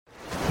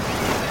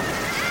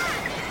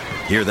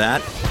Hear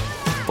that?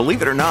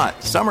 Believe it or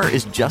not, summer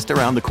is just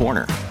around the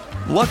corner.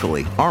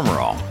 Luckily, Armor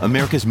All,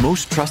 America's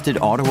most trusted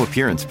auto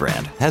appearance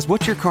brand, has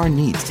what your car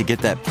needs to get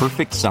that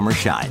perfect summer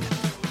shine.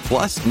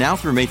 Plus, now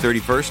through May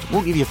 31st,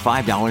 we'll give you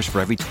 $5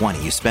 for every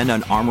 $20 you spend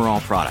on Armor All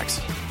products.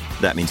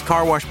 That means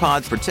car wash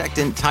pods,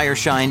 protectant, tire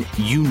shine,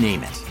 you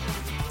name it.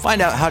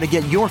 Find out how to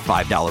get your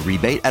 $5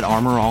 rebate at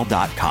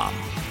armorall.com.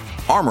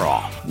 Armor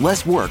All,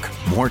 less work,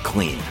 more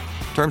clean.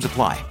 Terms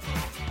apply.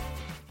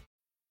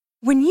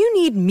 When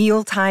you need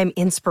mealtime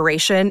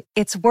inspiration,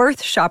 it's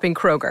worth shopping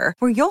Kroger,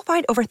 where you'll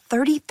find over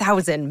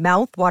 30,000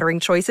 mouth-watering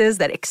choices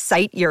that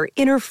excite your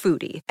inner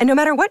foodie. And no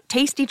matter what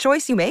tasty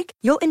choice you make,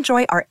 you'll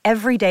enjoy our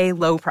everyday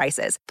low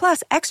prices,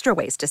 plus extra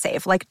ways to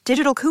save, like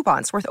digital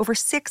coupons worth over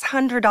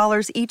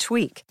 $600 each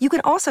week. You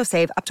can also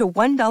save up to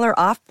 $1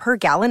 off per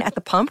gallon at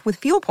the pump with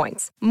fuel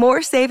points.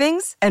 More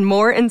savings and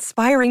more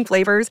inspiring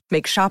flavors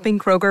make shopping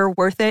Kroger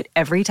worth it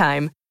every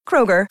time.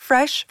 Kroger,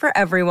 fresh for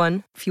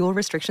everyone. Fuel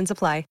restrictions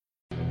apply.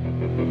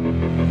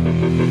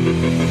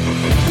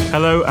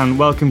 Hello and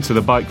welcome to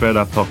the Bike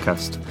Radar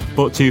podcast,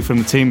 brought to you from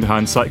the team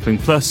behind Cycling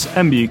Plus,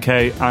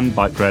 MBUK and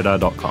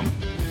BikeRadar.com.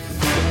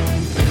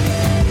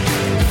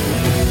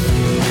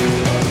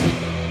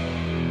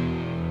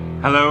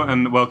 Hello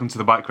and welcome to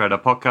the Bike Radar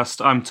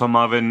podcast. I'm Tom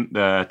Marvin,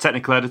 the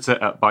technical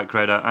editor at Bike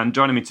Radar, and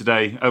joining me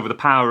today over the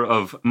power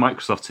of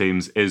Microsoft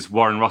Teams is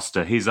Warren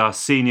Roster. He's our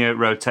senior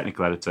road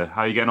technical editor.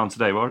 How are you getting on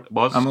today,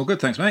 Woz? I'm all good,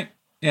 thanks, mate.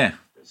 Yeah,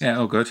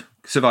 all good.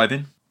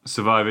 Surviving,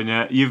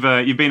 yeah.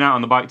 You've been out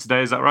on the bike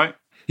today, is that right?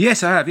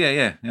 Yes, I have.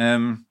 Yeah.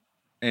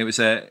 It was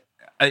a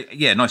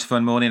nice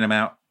fun morning. I'm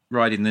out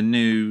riding the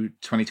new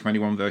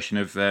 2021 version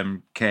of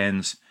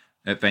Cairns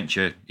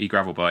Adventure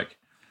e-gravel bike.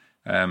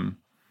 I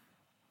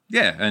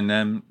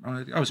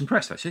was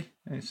impressed actually.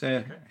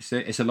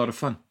 It's a lot of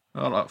fun.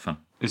 A lot of fun.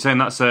 You're saying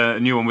that's a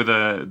new one with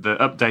the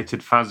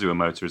updated Fazua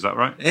motor, is that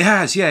right? It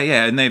has,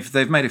 yeah. And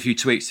they've made a few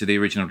tweaks to the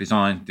original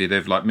design.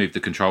 They've like moved the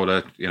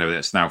controller,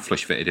 that's now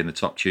flush fitted in the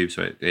top tube,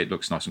 so it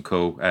looks nice and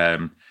cool.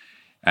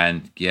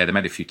 And yeah, they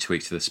made a few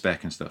tweaks to the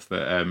spec and stuff.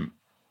 But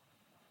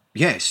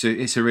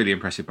it's a really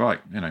impressive bike,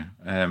 and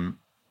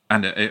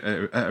at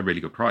a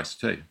really good price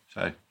too.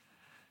 So,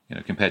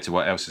 compared to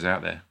what else is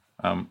out there,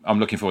 I'm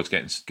looking forward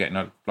to getting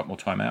a lot more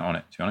time out on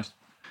it, to be honest.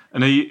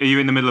 And are you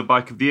in the middle of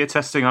Bike of the Year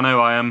testing? I know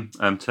I am.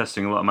 I'm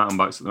testing a lot of mountain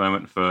bikes at the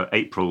moment for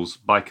April's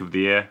Bike of the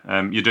Year.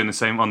 You're doing the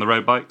same on the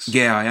road bikes?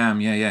 Yeah, I am.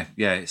 Yeah.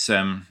 It's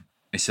an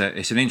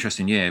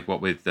interesting year. What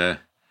with the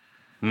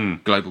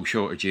global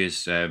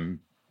shortages,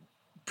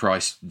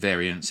 price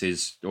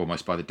variances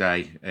almost by the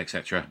day,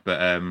 etc.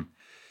 But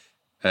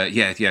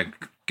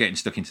getting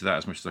stuck into that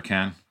as much as I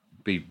can.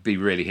 Be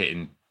really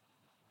hitting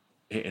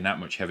that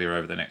much heavier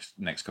over the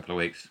next couple of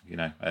weeks.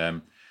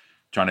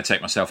 Trying to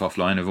take myself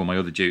offline of all my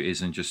other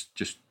duties and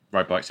just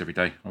ride bikes every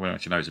day. I don't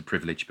actually know it's a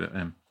privilege, but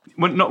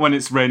not when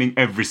it's raining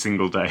every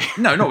single day.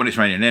 No, not when it's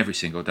raining every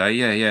single day.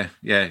 Yeah.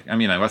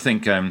 I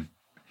think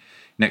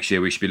next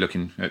year we should be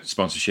looking at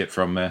sponsorship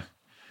from a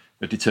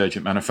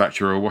detergent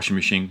manufacturer or washing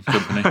machine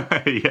company.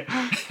 Yeah,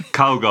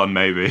 Calgon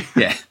maybe.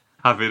 Yeah.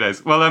 Happy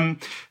days. Well,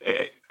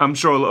 I'm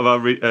sure a lot of our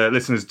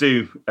listeners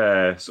do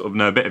sort of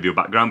know a bit of your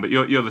background, but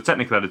you're the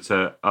technical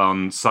editor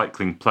on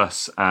Cycling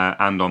Plus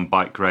and on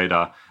Bike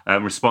Radar,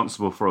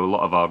 responsible for a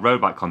lot of our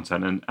road bike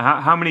content. And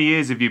how many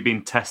years have you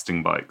been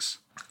testing bikes?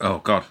 Oh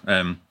God,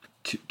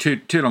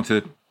 too long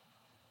to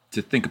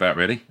think about,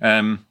 really.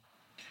 I've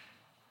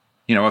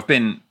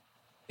been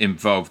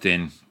involved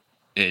in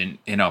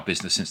our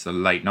business since the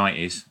late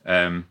 90s,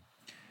 and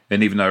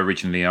even though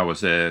originally I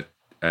was an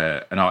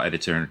art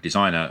editor and a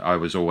designer, I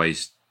was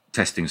always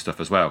testing stuff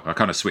as well. I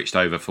kind of switched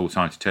over full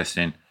time to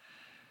testing.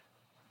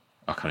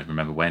 I can't even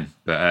remember when,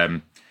 but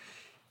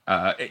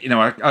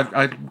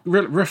I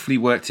roughly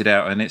worked it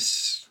out, and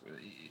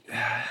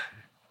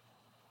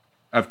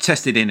I've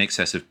tested in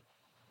excess of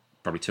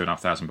probably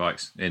 2,500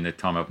 bikes in the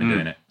time I've been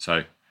doing it.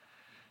 So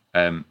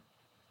I've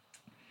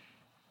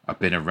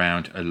been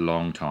around a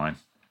long time.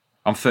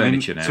 I'm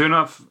furniture now.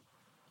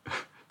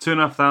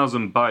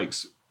 2,500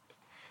 bikes.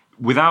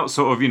 Without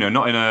sort of,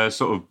 not in a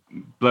sort of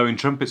blowing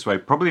trumpets way,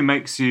 probably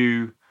makes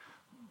you...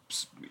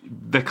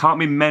 There can't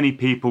be many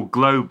people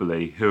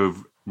globally who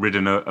have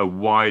ridden a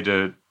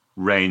wider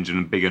range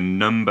and a bigger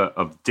number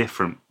of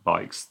different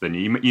bikes than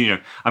you.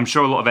 I'm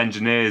sure a lot of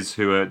engineers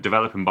who are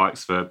developing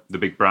bikes for the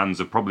big brands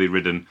have probably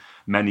ridden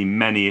many,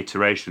 many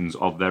iterations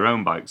of their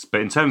own bikes. But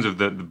in terms of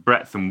the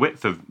breadth and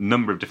width of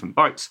number of different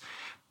bikes,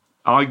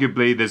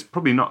 arguably there's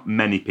probably not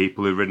many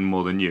people who've ridden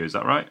more than you. Is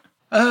that right?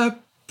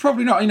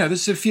 Probably not.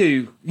 There's a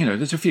few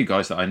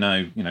guys that I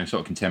know,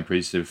 sort of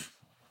contemporaries of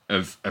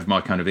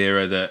my kind of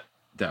era that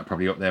are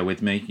probably up there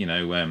with me.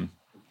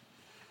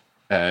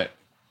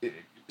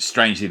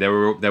 Strangely,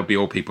 there'll be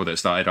all people that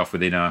started off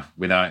within our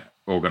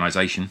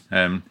organisation,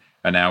 are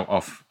now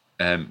off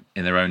in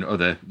their own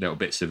other little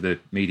bits of the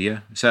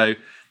media. So,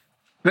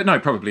 but no,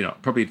 probably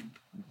not. Probably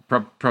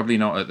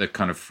not at the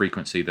kind of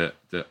frequency that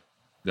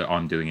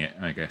I'm doing it,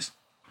 I guess.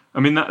 I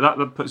mean,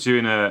 that puts you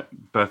in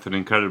both an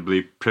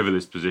incredibly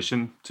privileged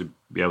position to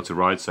be able to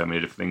ride so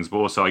many different things, but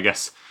also, I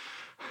guess,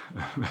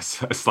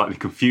 a slightly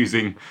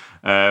confusing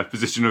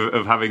position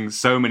of having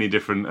so many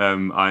different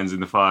irons in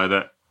the fire.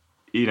 That,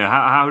 you know,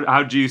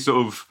 how do you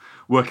sort of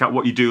work out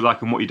what you do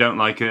like and what you don't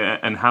like,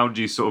 and how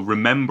do you sort of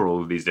remember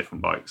all of these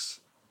different bikes?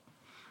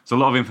 There's a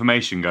lot of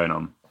information going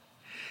on.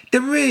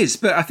 There is,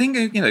 but I think,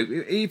 you know,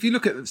 if you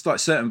look at like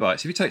certain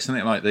bikes, if you take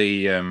something like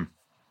the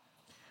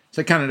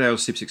say Cannondale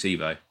Sib 6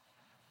 Evo,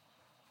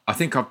 I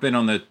think I've been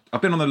on the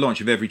launch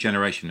of every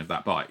generation of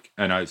that bike,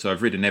 and so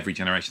I've ridden every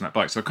generation of that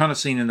bike. So I've kind of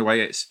seen in the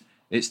way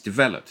it's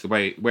developed, the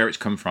way where it's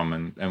come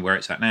from and where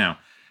it's at now.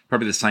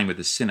 Probably the same with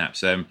the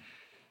Synapse.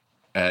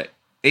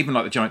 Even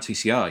like the Giant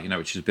TCR, you know,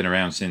 which has been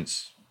around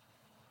since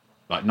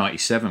like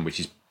 '97,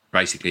 which is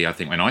basically, I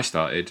think, when I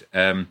started.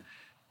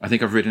 I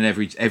think I've ridden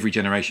every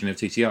generation of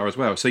TCR as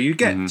well. So you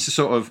get to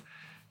sort of,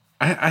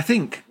 I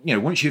think, you know,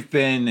 once you've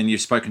been and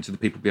you've spoken to the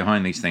people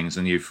behind these things,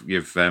 and you've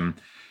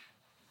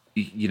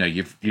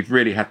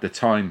really had the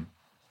time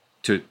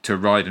to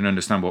ride and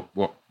understand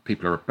what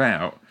people are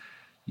about,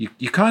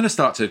 you kind of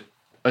start to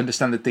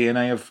understand the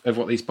DNA of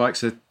what these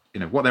bikes are, you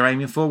know, what they're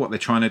aiming for, what they're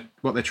trying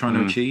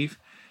to achieve.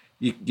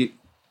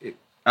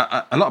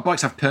 A lot of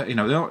bikes have, they're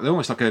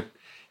almost like a,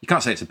 you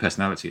can't say it's a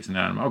personality, it's an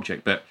animate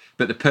object, but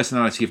the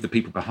personality of the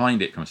people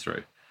behind it comes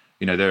through.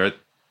 You know, there are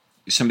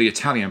some of the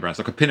Italian brands,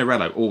 like a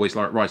Pinarello, always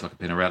rides like a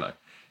Pinarello.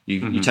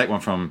 You take one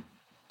from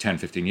 10,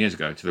 15 years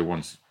ago to the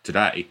ones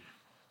today,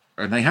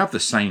 and they have the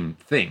same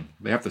thing.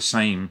 They have the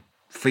same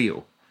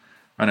feel.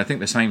 And I think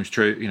the same's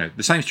true, you know,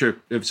 the same's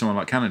true of someone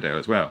like Cannondale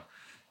as well.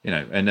 You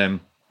know, and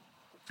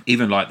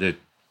even like the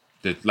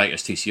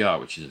latest TCR,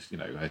 which is, you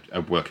know,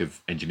 a work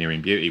of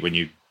engineering beauty, when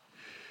you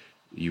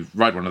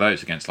ride one of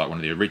those against like one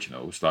of the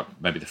originals, like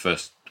maybe the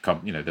first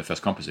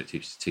composite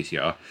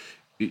TCR,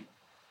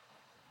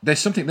 there's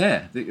something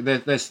there.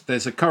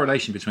 There's a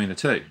correlation between the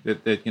two.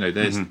 You know,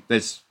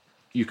 there's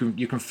you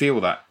can feel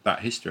that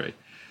history.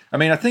 I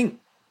mean, I think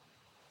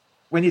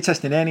when you're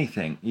testing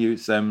anything, you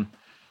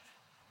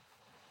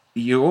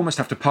almost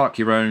have to park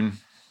your own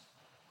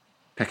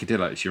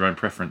peccadillos, your own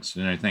preference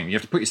and everything. You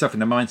have to put yourself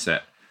in the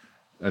mindset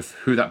of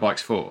who that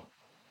bike's for.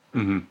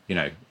 You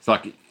know, it's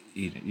like,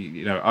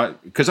 you know,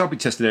 because I'll be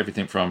testing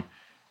everything from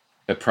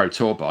a Pro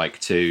Tour bike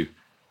to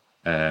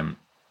a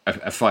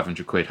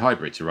 £500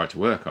 hybrid to ride to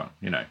work on,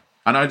 you know.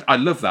 And I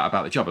love that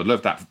about the job. I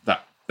love that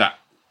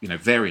you know,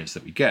 variance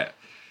that we get.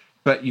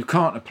 But you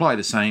can't apply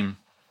the same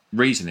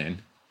reasoning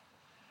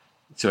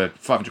to a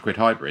 £500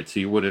 hybrid to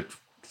you would a,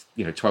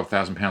 you know,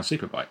 £12,000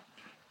 superbike.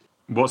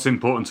 What's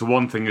important to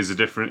one thing is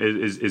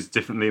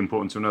differently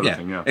important to another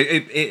thing. Yeah,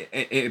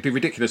 it'd be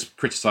ridiculous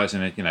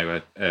criticising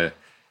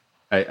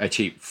a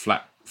cheap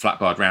flat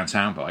barred round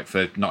town bike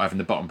for not having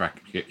the bottom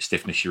bracket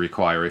stiffness you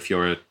require if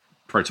you're a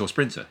Pro Tour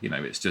sprinter. You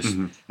know, it's just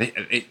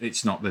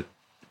it's not the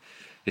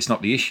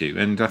issue.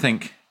 And I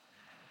think,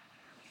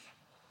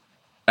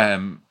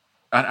 and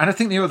I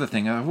think the other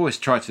thing I've always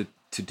tried to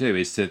do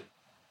is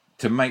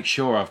to make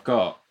sure I've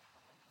got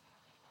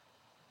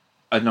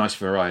a nice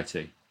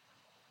variety.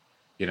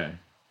 You know,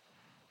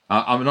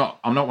 I'm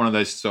not one of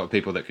those sort of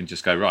people that can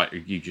just go, right,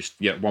 you just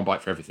one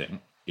bike for everything.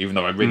 Even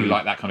though I really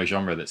like that kind of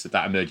genre, that's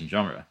that emerging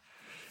genre.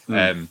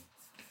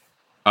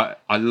 I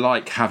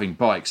like having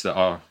bikes that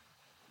are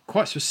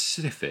quite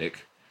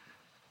specific,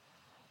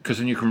 because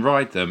then you can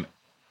ride them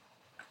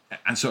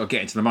and sort of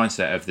get into the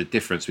mindset of the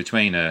difference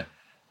between an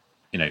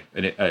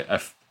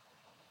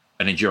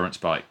endurance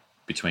bike,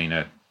 between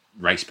a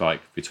race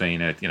bike,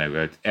 between an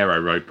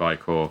aero road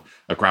bike or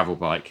a gravel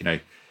bike.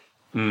 You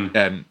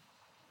know,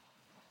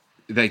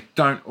 they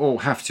don't all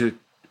have to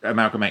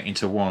amalgamate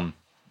into one.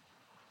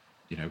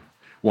 You know,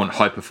 one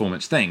high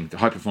performance thing. The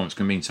high performance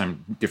can mean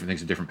some different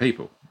things to different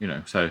people. You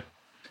know, so.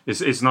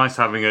 It's nice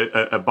having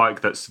a bike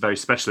that's very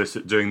specialist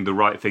at doing the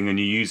right thing, and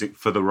you use it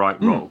for the right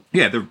role.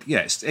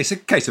 It's a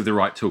case of the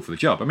right tool for the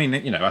job. I mean,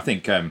 you know, I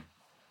think mountain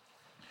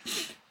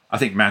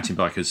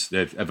bikers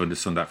have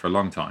understood that for a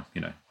long time.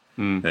 You know,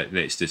 that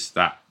it's just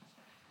that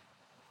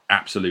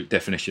absolute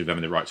definition of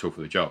having the right tool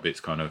for the job. It's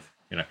kind of,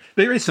 you know,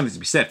 there is something to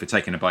be said for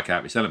taking a bike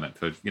out of its element.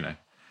 For, you know,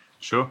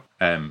 sure.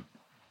 You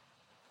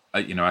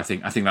know, I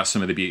think that's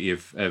some of the beauty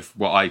of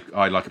what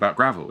I like about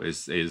gravel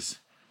is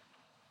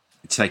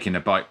taking a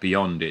bike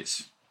beyond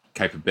its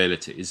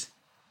capabilities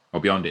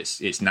or beyond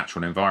its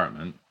natural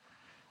environment,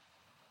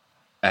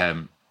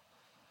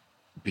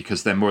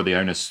 because then more of the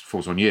onus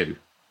falls on you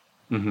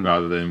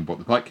rather than what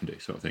the bike can do,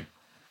 sort of thing.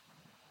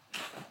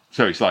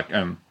 So it's like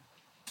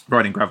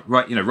riding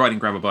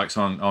gravel bikes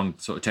on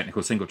sort of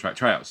technical single track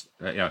trails.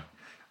 You know,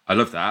 I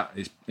love that.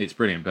 It's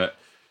brilliant, but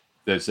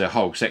there's a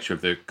whole sector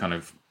of the kind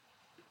of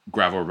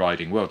gravel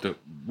riding world that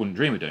wouldn't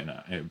dream of doing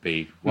that. It would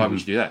be, why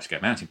would you do that? To get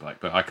a mountain bike.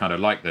 But I kind of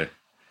like the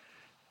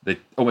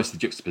almost the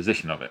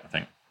juxtaposition of it, I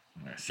think.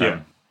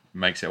 So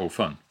makes it all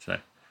fun. So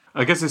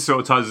I guess this sort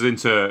of ties us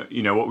into,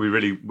 you know, what we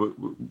really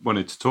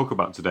wanted to talk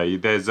about today.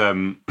 There's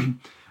an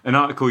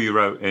article you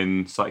wrote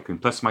in Cycling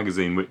Plus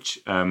magazine, which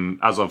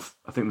as of,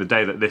 I think, the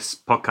day that this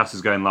podcast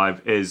is going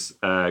live is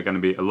going to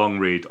be a long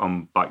read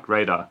on Bike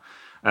Radar.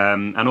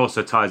 and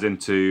also ties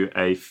into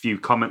a few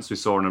comments we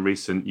saw on a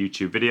recent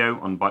YouTube video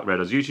on Bike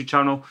Radar's YouTube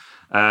channel.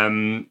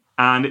 And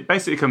it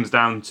basically comes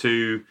down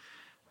to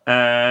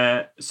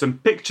some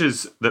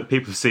pictures that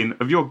people have seen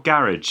of your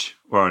garage,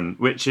 Warren,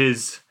 which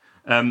is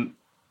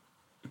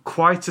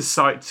quite a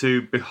sight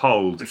to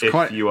behold if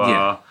you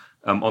are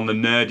on the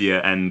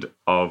nerdier end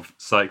of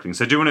cycling.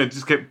 So do you want to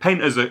just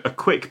paint us a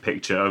quick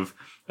picture of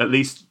at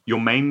least your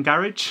main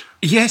garage?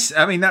 Yes,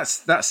 I mean that's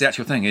the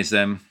actual thing. Is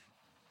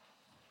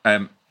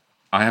I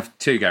have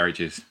two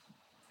garages.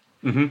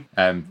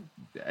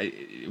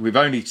 Mm-hmm. We've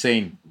only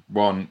seen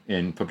one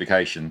in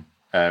publication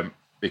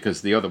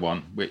because the other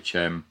one, which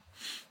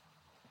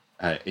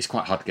is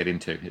quite hard to get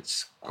into,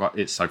 it's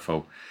so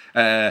full.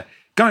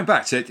 Going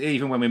back to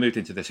even when we moved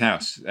into this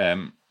house,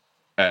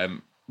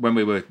 when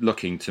we were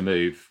looking to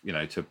move,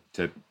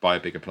 to buy a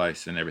bigger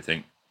place and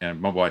everything,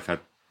 my wife had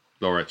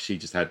Laura. She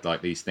just had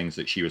like these things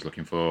that she was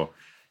looking for,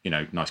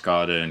 nice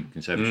garden,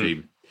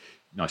 conservatory,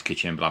 nice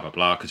kitchen, blah blah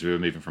blah. Because we were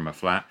moving from a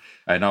flat,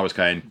 and I was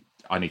going,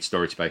 I need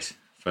storage space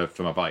for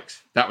my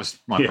bikes. That was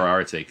my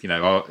priority.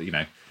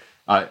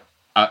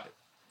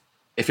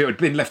 If it had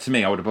been left to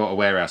me, I would have bought a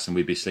warehouse and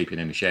we'd be sleeping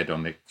in the shed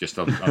on the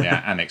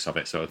annex of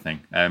it, sort of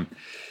thing.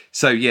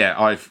 So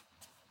yeah,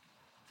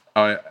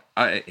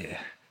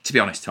 to be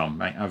honest, Tom,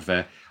 mate,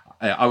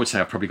 I would say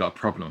I've probably got a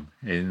problem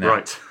in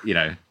that.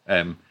 Right.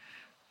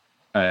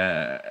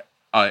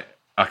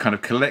 I kind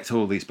of collect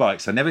all these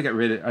bikes. I never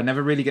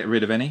really get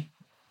rid of any.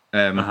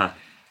 And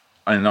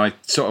I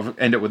sort of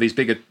end up with these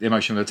bigger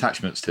emotional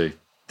attachments to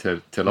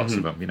lots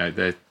of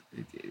them.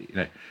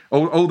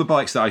 All the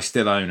bikes that I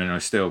still own, and I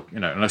still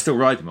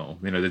ride them all.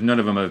 None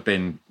of them have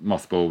been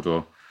mothballed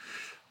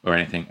or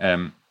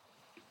anything.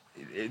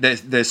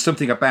 There's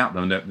something about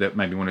them that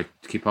made me want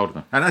to keep hold of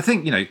them. And I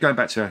think, going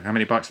back to how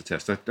many bikes I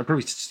test, I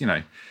probably,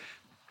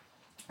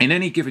 in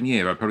any given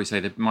year, I'd probably say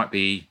there might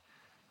be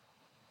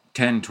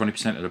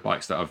 10-20% of the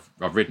bikes that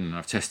I've ridden and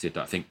I've tested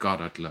that I think,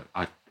 God, I'd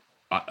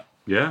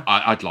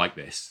like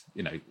this.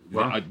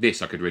 Wow.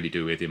 This I could really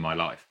do with in my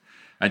life.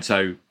 And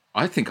so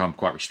I think I'm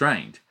quite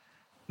restrained.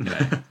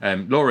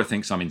 Laura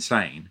thinks I'm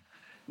insane.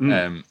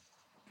 Her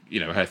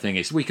thing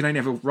is, we can only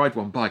ever ride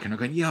one bike, and I'm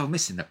going, I'm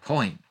missing the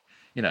point.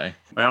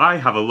 I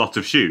have a lot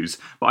of shoes,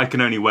 but I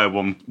can only wear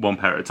one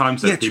pair at a time.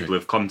 So people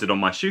have commented on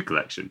my shoe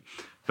collection.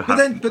 But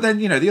then,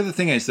 the other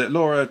thing is that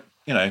Laura,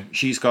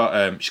 she's got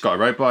a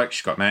road bike,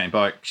 she's got a mountain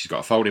bike, she's got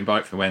a folding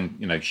bike for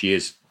when she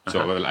is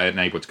sort of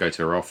unable to go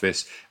to her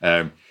office.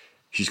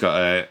 She's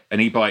got an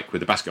e-bike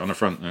with a basket on the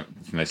front,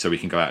 so we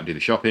can go out and do the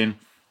shopping.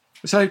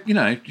 So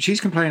she's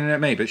complaining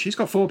at me, but she's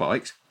got 4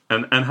 bikes.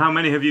 And how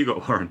many have you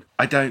got, Warren?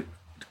 I don't.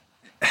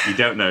 You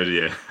don't know, do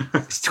you?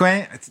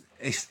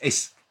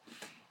 It's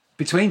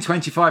between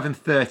 25 and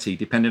 30,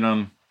 depending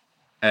on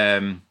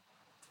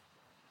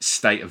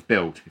state of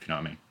build, if you know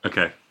what I mean.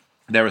 Okay.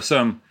 There are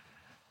some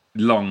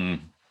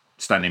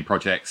long-standing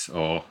projects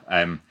or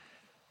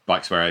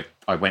bikes where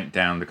I went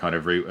down the kind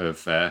of route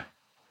of,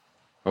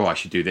 I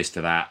should do this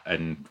to that,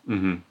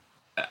 and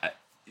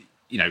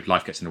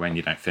life gets in the way and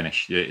you don't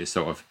finish. It's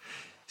sort of.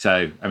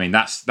 So, I mean,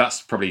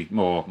 that's probably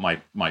more my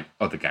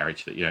other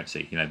garage that you don't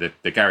see.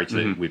 The garage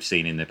that we've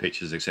seen in the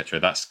pictures, etc.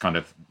 That's kind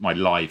of my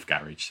live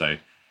garage. So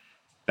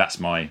that's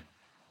my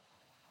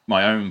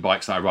own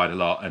bikes that I ride a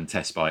lot and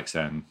test bikes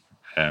and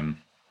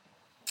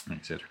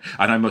etc.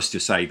 And I must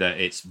just say that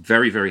it's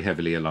very, very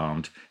heavily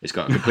alarmed. It's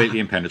got a completely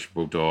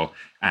impenetrable door,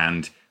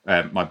 and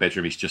my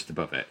bedroom is just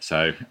above it.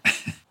 So.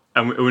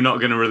 And we're not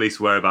going to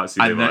release whereabouts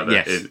you live either.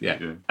 Yes,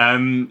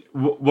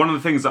 one of the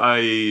things that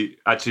I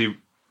actually,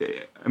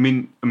 I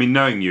mean,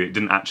 knowing you, it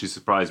didn't actually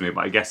surprise me.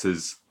 But I guess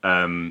as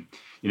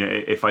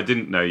if I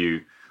didn't know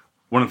you,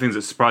 one of the things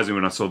that surprised me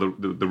when I saw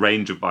the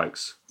range of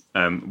bikes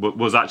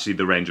was actually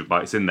the range of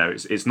bikes in there.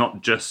 It's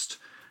not just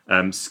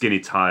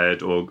skinny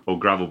tired or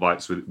gravel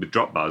bikes with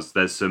drop bars.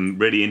 There's some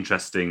really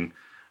interesting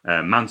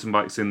mountain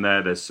bikes in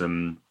there. There's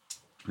some.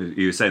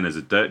 You were saying there's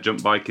a dirt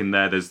jump bike in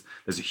there. There's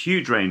a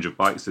huge range of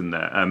bikes in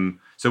there.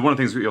 So one of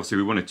the things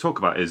we want to talk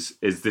about is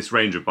this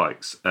range of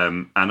bikes.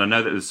 And I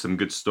know that there's some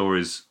good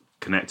stories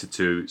connected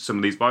to some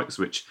of these bikes,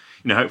 which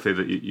hopefully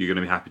that you're going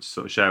to be happy to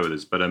sort of share with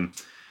us. But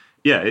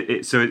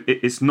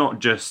it's not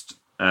just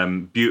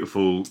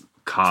beautiful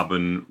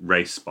carbon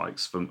race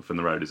bikes from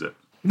the road, is it?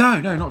 No,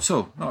 not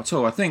at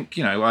all. I think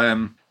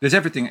there's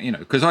everything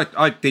because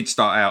I did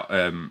start out.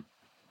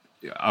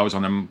 I was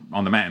on the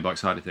mountain bike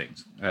side of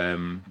things.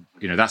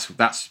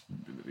 That's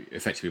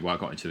effectively why I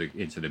got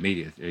into the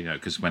media.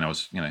 Because when I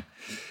was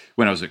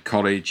at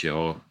college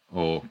or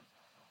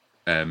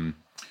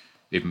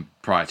even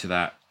prior to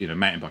that,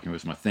 mountain biking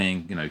was my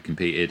thing.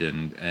 Competed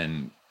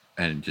and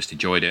just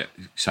enjoyed it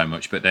so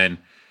much. But then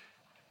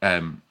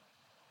kind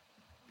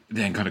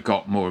of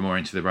got more and more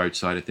into the road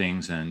side of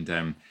things,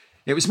 and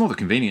it was more the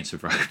convenience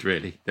of road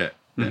really that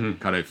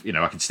kind of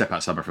I could step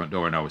outside my front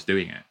door and I was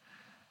doing it.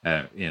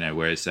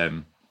 Whereas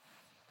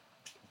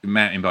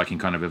mountain biking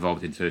kind of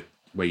evolved into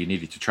where you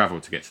needed to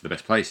travel to get to the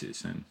best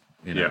places, and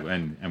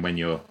and when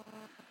you're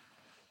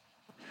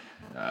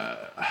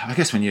I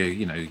guess when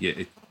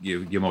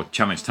you're more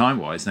challenged time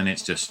wise, then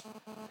it's just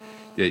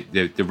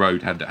the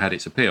road had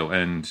its appeal,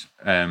 and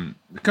the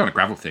kind of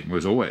gravel thing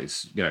was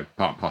always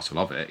part and parcel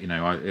of it.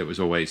 It was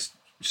always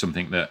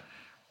something that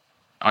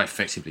I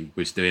effectively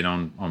was doing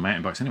on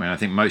mountain bikes anyway. And I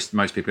think most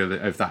people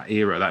of that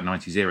era, that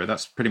 90s era,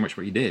 that's pretty much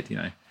what you did.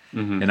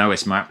 An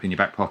OS map in your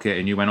back pocket,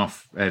 and you went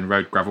off and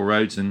rode gravel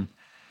roads and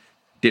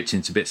dipped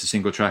into bits of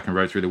single track and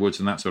rode through the woods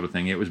and that sort of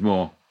thing. It was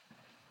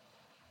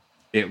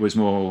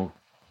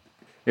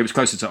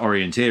closer to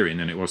orienteering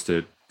than it was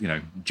to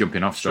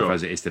jumping off stuff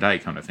as it is today,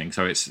 kind of thing.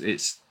 So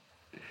it's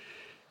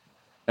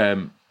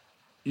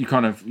you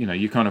kind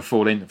of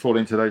fall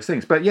into those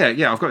things. But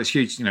yeah, I've got this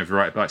huge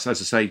variety of bikes.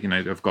 As I say,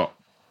 I've got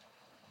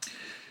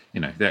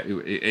that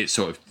it's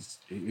sort of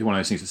one of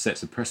those things that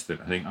sets the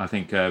precedent. I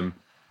think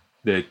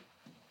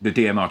the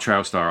DMR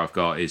Trailstar I've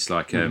got is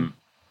like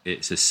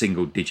it's a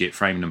single digit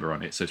frame number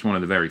on it, so it's one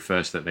of the very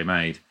first that they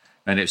made,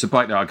 and it's a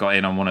bike that I got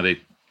in on one of the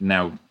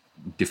now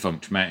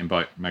defunct mountain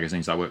bike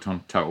magazines I worked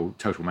on,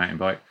 Total Mountain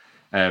Bike.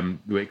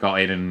 We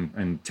got in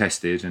and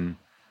tested, and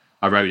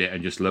I rode it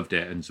and just loved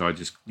it, and so I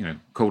just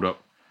called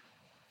up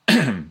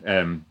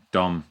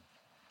Dom,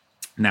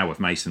 now with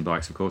Mason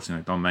Bikes, of course,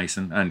 Don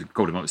Mason, and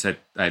called him up and said,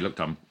 "Hey, look,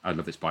 Dom, I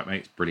love this bike, mate.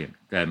 It's brilliant.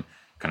 Can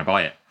I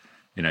buy it?"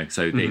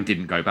 So it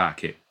didn't go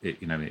back.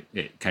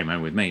 It came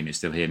home with me, and it's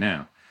still here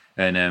now,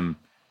 and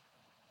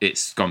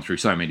it's gone through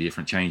so many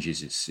different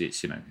changes.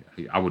 It's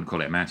I wouldn't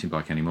call it a mountain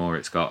bike anymore.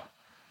 It's got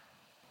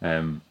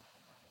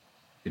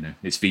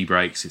it's V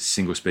brakes, it's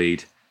single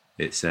speed,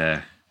 it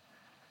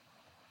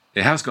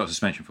has got a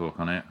suspension fork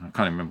on it. I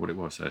can't even remember what it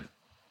was.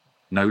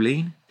 No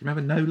Lean. Do you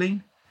remember No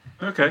Lean?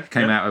 Okay.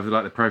 Came out of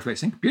like the Proflex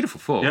thing. Beautiful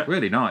fork,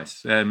 really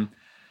nice. And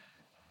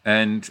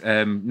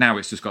now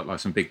it's just got like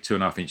some big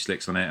 2.5-inch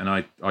slicks on it,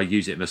 and I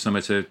use it in the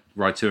summer to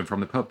ride to and from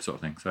the pub, sort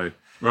of thing. So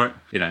right,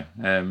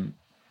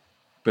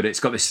 but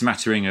it's got this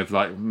smattering of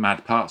like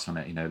mad parts on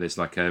it. There's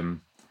like a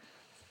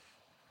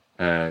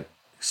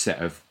set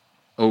of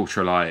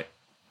ultralight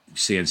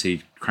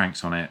CNC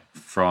cranks on it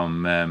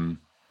from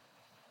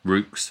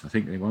Rooks, I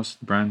think it was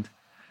the brand,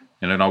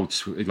 an old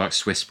like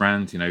Swiss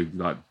brand,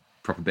 like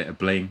proper bit of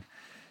bling.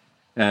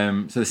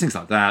 So there's things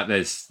like that.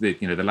 There's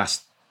the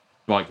last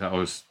bike that I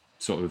was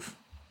sort of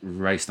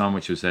raced on,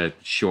 which was a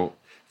short,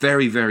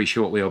 very very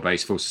short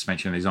wheelbase full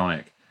suspension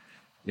Isonic,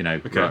 with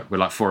like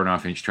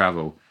 4.5-inch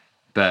travel,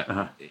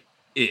 but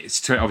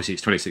it's obviously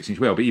it's 26-inch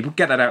wheel, but you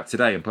get that out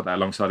today and put that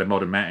alongside a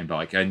modern mountain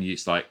bike, and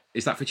it's like,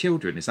 is that for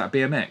children? Is that a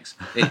BMX?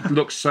 It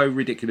looks so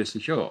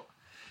ridiculously short.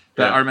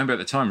 But I remember at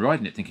the time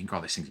riding it thinking,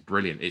 God, this thing's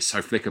brilliant. It's so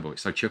flickable,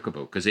 it's so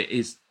chuckable, because it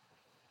is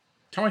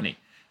tiny,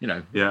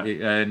 and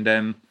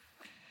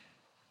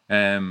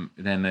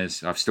then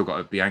I've still got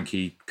a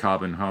Bianchi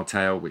carbon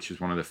hardtail, which was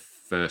one of the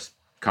first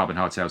carbon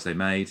hardtails they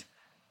made.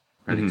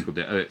 I think it's called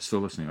the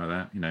Erztal or something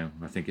like that.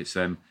 I think it's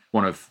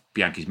one of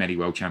Bianchi's many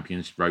world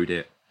champions rode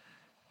it.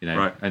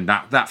 Right. And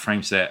that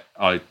frame set,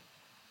 I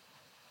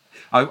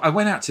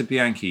went out to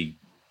Bianchi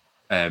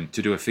to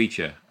do a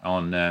feature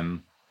on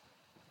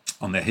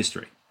their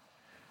history.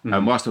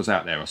 And whilst I was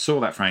out there, I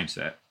saw that frame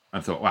set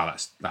and thought, wow,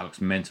 that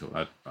looks mental.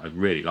 I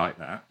really like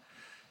that.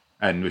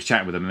 And was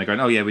chatting with them, and they're going,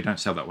 oh yeah, we don't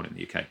sell that one in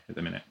the UK at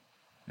the minute.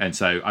 And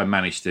so I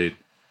managed to,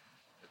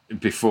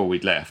 before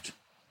we'd left,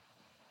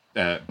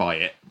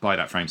 buy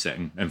that frame set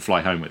and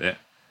fly home with it.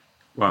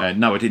 Wow.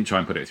 No, I didn't try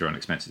and put it through on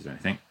expenses or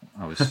anything.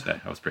 I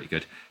was pretty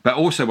good. But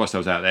also, whilst I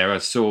was out there, I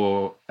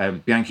saw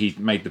Bianchi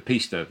made the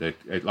Pista, the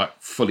like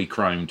fully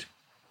chromed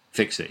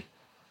fixie,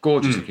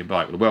 gorgeous looking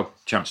bike with the World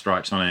Champ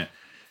stripes on it,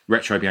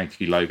 retro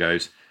Bianchi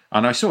logos.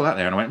 And I saw that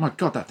there, and I went, my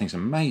God, that thing's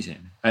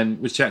amazing. And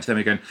was chatting to them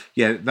again.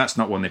 Yeah, that's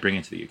not one they bring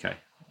into the UK.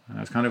 And I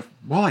was kind of,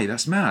 why?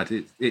 That's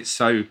mad. It's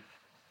so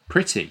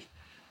pretty.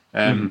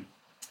 And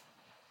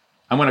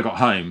when I got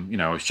home,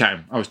 I was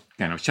chatting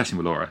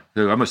with Laura,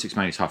 who I must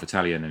explain is half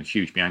Italian and a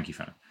huge Bianchi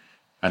fan.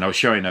 And I was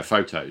showing her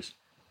photos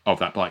of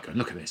that bike, going,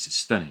 look at this, it's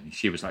stunning. And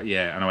she was like,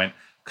 yeah. And I went,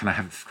 can I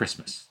have it for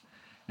Christmas?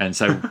 And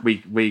so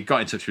we got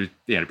in touch with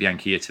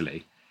Bianchi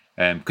Italy,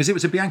 because it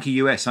was a Bianchi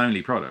US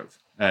only product.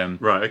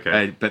 Right,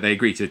 okay. But they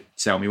agreed to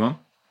sell me one.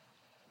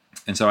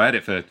 And so I had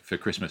it for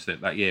Christmas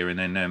that year. And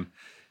then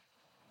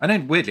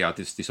weirdly, I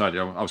just decided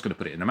I was going to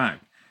put it in the mag.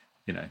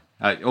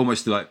 I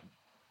almost like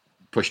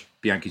pushed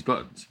Bianchi's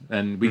buttons.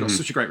 And we got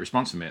such a great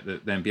response from it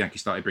that then Bianchi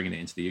started bringing it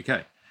into the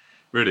UK.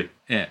 Really?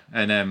 Yeah.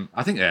 And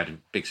I think they had a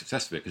big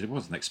success of it because it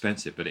wasn't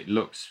expensive, but it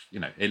looks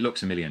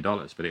 $1 million,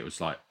 but it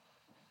was like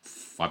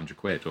 500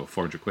 quid or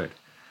 400 quid.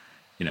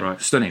 Right.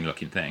 Stunning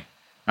looking thing.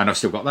 And I've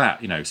still got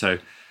that, so...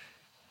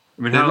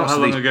 I mean, how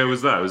long ago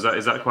was that? Is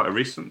that quite a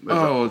recent?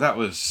 That's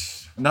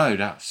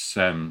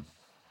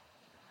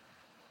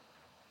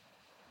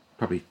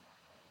probably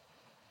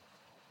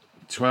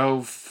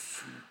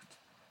 12,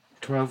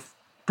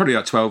 probably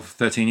like 12,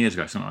 13 years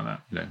ago, something like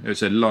that. It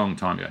was a long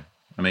time ago.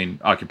 I mean,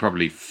 I could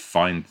probably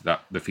find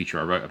the feature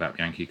I wrote about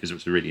Bianchi because it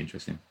was a really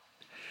interesting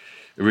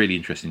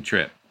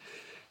trip.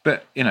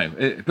 But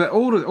but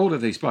all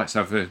of these bikes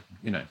have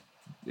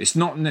it's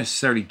not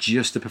necessarily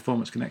just a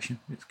performance connection.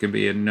 It can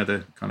be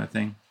another kind of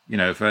thing. You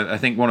know, I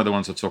think one of the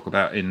ones I'll talk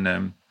about in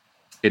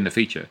the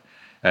feature,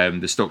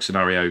 the stock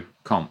scenario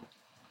comp.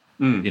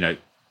 You know,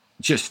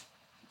 just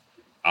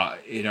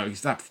you know,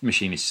 that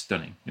machine is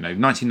stunning. You know,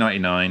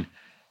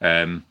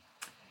 1999.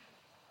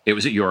 It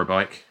was at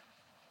Eurobike,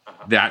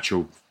 the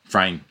actual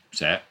frame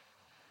set.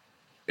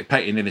 It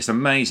painted in this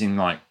amazing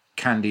like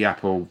candy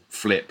apple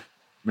flip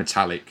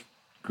metallic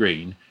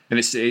green, and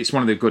it's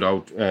one of the good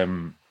old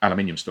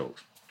aluminium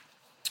Storks.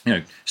 You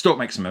know, Stork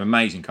makes some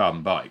amazing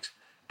carbon bikes,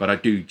 but I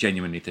do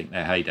genuinely think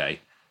their heyday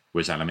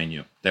was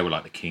aluminium. They were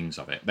like the kings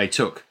of it. They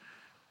took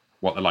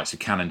what the likes of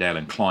Cannondale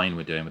and Klein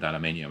were doing with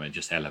aluminium and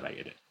just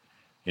elevated it.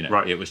 You know,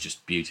 It was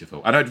just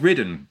beautiful. And I'd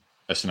ridden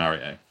a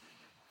scenario,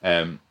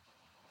 and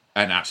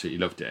absolutely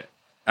loved it.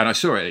 And I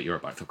saw it at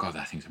Eurobike. I thought, God,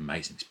 that thing's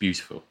amazing. It's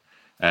beautiful.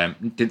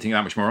 Didn't think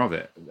that much more of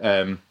it.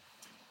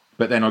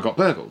 But then I got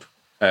burgled.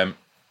 And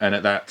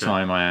at that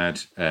time, I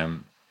had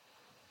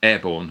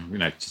Airborne, you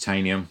know,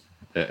 titanium,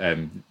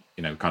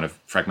 you know, kind of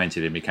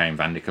fragmented and became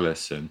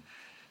Vandiculus.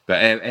 But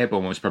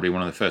Airborne was probably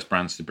one of the first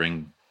brands to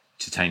bring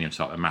titanium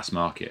to like the mass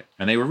market.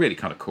 And they were really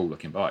kind of cool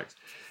looking bikes.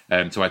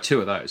 So I had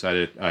two of those.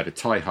 I had a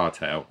Thai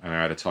hardtail and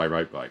I had a Thai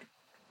road bike.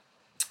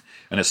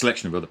 And a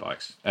selection of other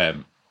bikes.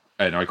 And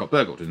I got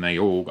burgled and they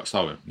all got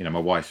stolen. You know, my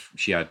wife,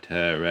 she had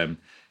an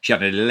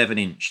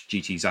 11-inch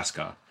GT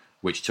Zaskar,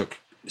 which took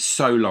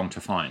so long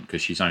to find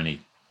because she's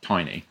only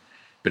tiny.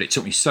 But it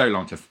took me so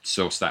long to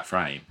source that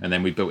frame. And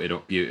then we built it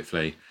up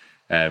beautifully.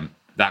 That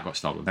got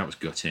stolen. That was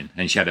gutting.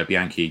 And she had a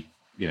Bianchi,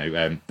 you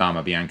know,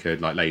 Dama Bianca,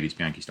 like ladies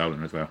Bianchi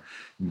stolen as well.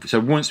 So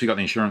once we got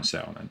the insurance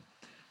settlement,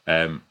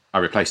 I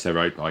replaced her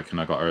road bike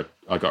and I got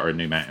her a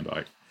new mountain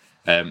bike.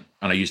 And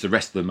I used the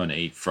rest of the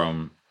money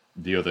from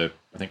the other,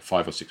 I think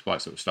 5 or 6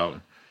 bikes that were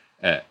stolen,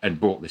 and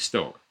bought this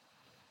Stork.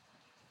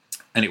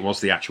 And it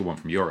was the actual one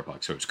from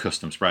Eurobike, so it was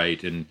custom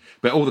sprayed,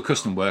 but all the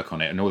custom work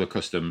on it and all the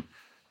custom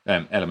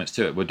elements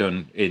to it were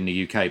done in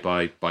the UK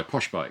by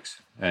Posh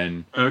Bikes.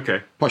 And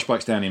Posh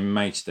Bikes down in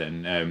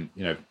Maidstone,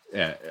 you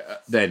know,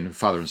 then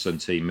father and son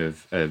team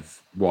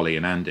of Wally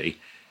and Andy.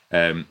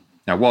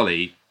 Now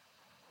Wally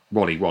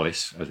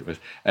Wallace, as it was,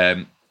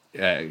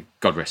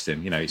 God rest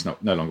him, you know, he's no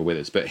longer with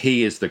us, but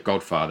he is the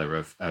godfather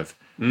of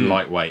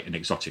lightweight and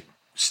exotic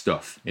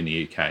stuff in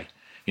the UK.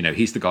 You know,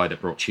 he's the guy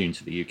that brought Tune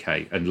to the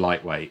UK and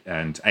lightweight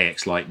and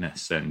AX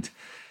lightness and,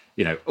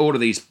 you know, all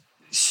of these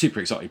super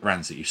exotic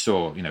brands that you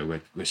saw, you know,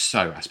 were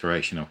so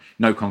aspirational.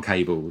 No-con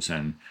cables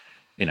and,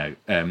 you know,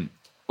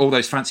 all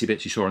those fancy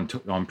bits you saw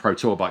on Pro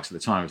Tour bikes at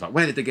the time. It was like,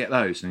 where did they get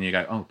those? And you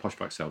go, oh, Posh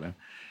Bikes sell them.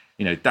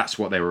 You know, that's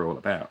what they were all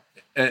about.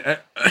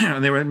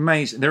 And they were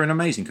amazing. They're an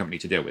amazing company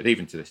to deal with.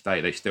 Even to this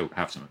day, they still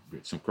have some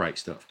great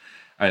stuff.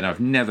 And I've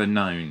never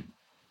known,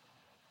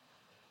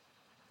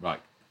 like,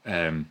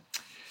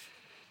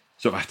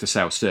 sort of after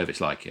sales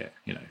service like it.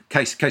 You know,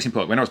 case in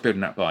point, when I was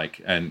building that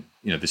bike, and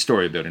you know, the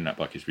story of building that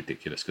bike is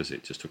ridiculous because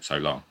it just took so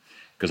long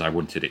because I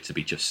wanted it to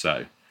be just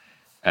so.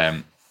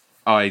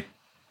 I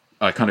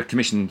kind of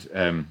commissioned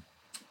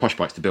Posh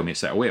Bikes to build me a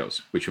set of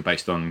wheels, which were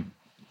based on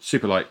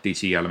super light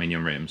DT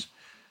aluminium rims.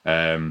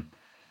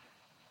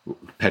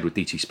 Paired with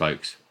DT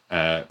spokes,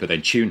 but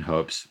then Tune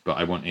hubs. But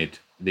I wanted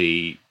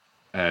the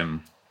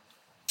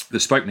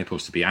spoke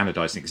nipples to be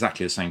anodized in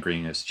exactly the same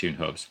green as Tune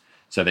hubs.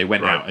 So they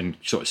went out and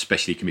sort of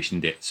specially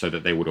commissioned it so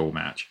that they would all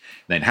match.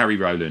 And then Harry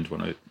Rowland,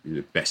 one of the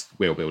best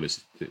wheel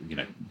builders that, you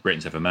know,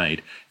 Britain's ever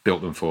made,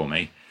 built them for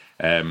me.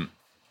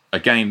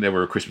 Again, they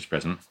were a Christmas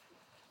present,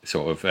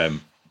 sort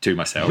of to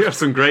myself. You have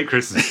some great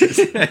Christmases.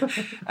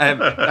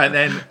 And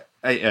then.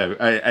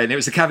 And it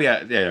was a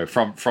caveat, you know,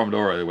 from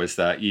Laura, was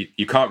that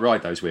you can't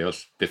ride those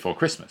wheels before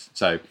Christmas.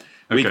 So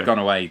we'd gone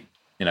away,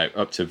 you know,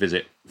 up to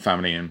visit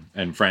family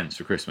and friends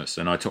for Christmas,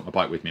 and I took my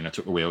bike with me and I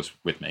took the wheels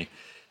with me,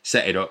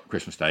 set it up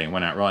Christmas Day and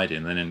went out riding.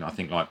 And then I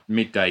think like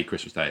midday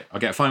Christmas Day, I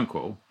get a phone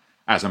call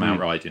as I'm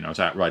out riding. I was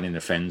out riding the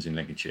Fens in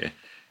Lincolnshire,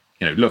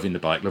 you know, loving the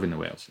bike, loving the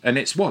wheels, and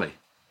it's Wally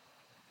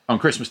on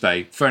Christmas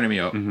Day phoning me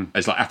up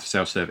as like after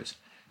sales service.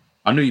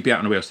 I knew you'd be out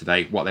on the wheels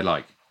today. What they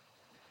like.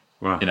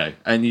 Wow. You know,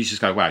 and you just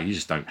go, wow, you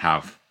just don't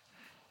have,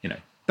 you know,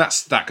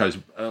 that goes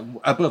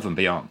above and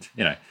beyond,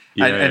 you know.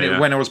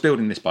 When I was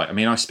building this bike, I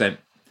mean, I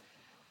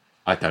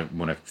don't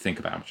want to think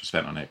about how much I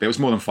spent on it, but it was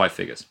more than 5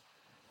 figures,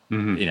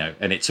 you know,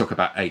 and it took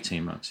about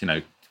 18 months, you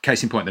know.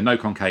 Case in point, the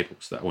no-con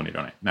cables that I wanted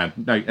on it. Now,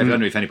 I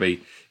don't know if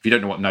you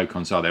don't know what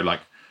no-cons are, they're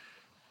like,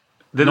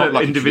 they're not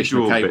like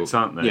individual cable. bits,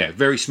 aren't they? Yeah,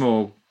 very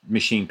small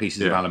machine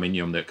pieces of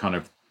aluminium that kind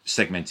of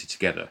segmented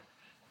together.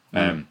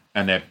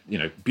 And they're, you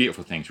know,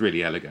 beautiful things,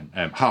 really elegant,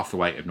 half the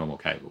weight of normal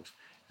cables.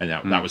 And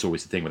that was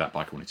always the thing with that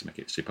bike. I wanted to make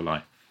it super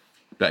light.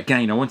 But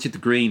again, I wanted the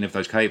green of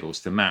those cables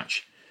to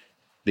match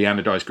the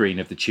anodized green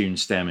of the Tune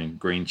stem and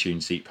green Tune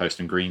seat post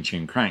and green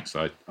Tune cranks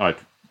that I'd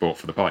bought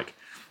for the bike.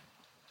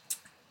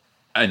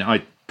 And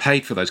I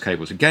paid for those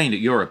cables again at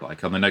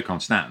Eurobike on the no-con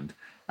stand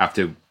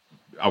after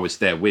I was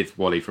there with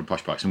Wally from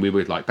Posh Bikes, and we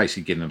were like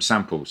basically giving them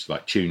samples,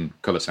 like Tune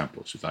colour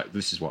samples. It was like,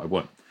 this is what I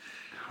want.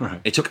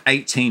 Right. It took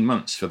 18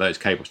 months for those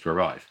cables to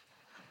arrive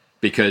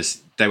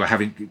because they were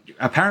having...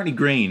 Apparently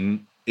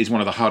green is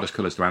one of the hardest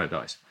colours to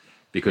anodize.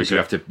 because you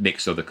have to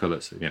mix other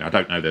colours. You know, I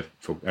don't know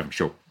I'm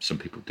sure some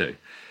people do,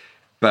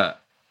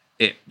 but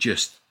it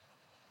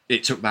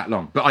took that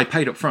long. But I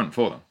paid up front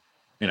for them,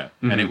 you know,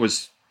 and it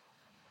was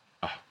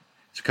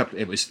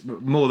it was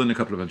more than a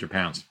couple of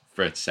 £100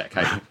 for a set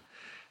of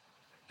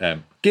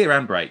cable. Gear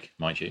and brake,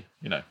 mind you,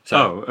 you know.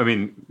 So, I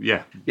mean,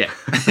 yeah.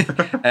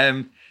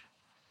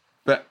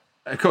 But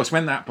of course,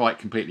 when that bike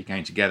completely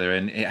came together,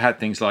 and it had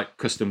things like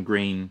custom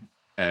green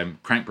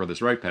Crank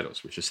Brothers road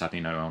pedals, which are sadly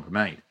no longer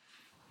made,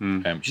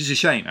 which is a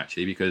shame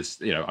actually, because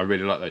you know I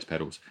really like those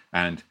pedals,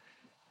 and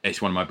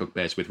it's one of my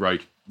bugbears with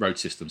road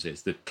systems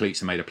is the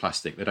cleats are made of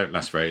plastic; they don't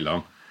last very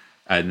long,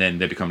 and then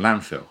they become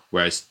landfill.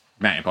 Whereas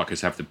mountain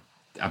bikers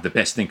have the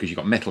best thing because you've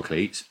got metal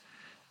cleats.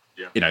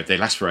 Yeah. You know, they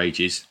last for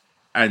ages,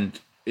 and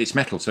it's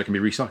metal, so it can be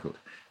recycled.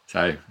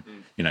 So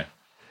you know,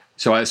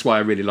 so that's why I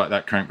really like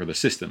that Crank Brothers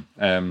system.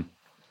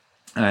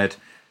 I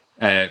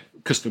had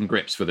custom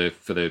grips for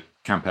the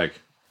Campeg,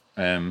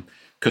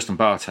 custom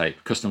bar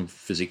tape, custom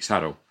physique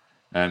saddle.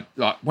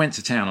 Went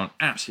to town on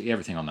absolutely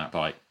everything on that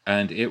bike,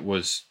 and it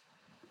was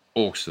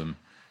awesome.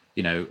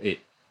 You know,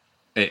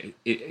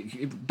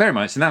 bear in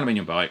mind it's an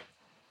aluminium bike,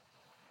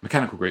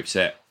 mechanical grip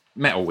set,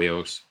 metal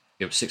wheels.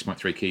 It was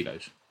 6.3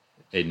 kilos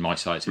in my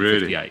size in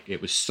 58.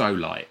 It was so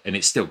light, and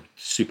it's still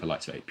super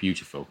lightweight,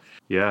 beautiful.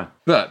 Yeah.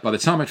 But by the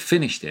time I'd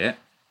finished it,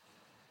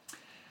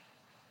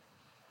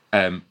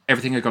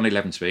 everything had gone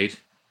 11-speed,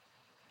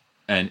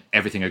 and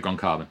everything had gone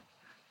carbon.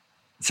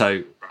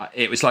 So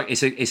it was like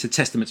it's a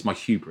testament to my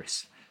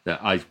hubris that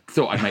I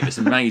thought I'd make this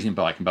amazing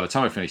bike, and by the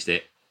time I finished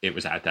it, it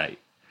was out of date.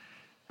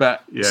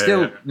 But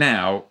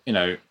now, you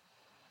know,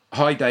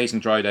 high days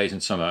and dry days in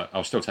summer,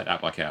 I'll still take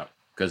that bike out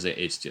because it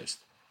is just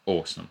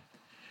awesome.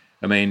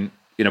 I mean,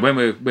 you know, when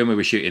we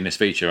were shooting this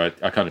feature,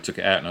 I kind of took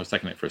it out and I was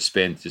taking it for a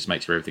spin to just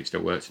make sure everything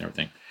still works and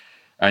everything.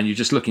 And you're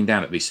just looking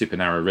down at these super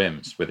narrow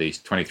rims with these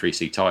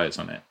 23C tyres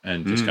on it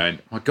and just going,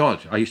 oh my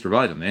God, I used to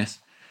ride on this.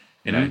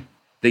 You know,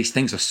 these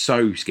things are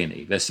so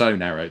skinny. They're so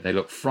narrow. They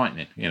look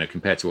frightening, you know,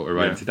 compared to what we're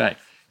riding today.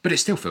 But it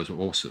still feels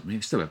awesome. I mean,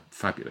 it's still a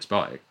fabulous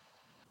bike.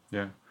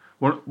 Yeah.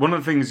 One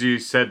of the things you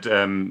said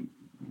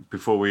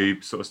before we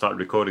sort of started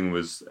recording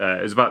was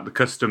it was about the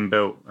custom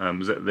built,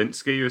 was it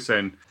Linsky you were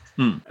saying?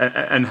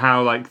 And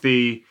how like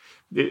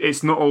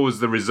it's not always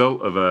the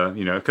result of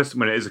a custom,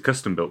 when it is a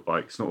custom built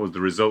bike, it's not always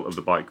the result of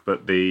the bike,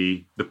 but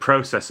the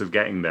process of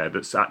getting there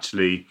that's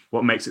actually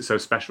what makes it so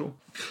special.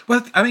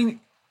 Well, I mean,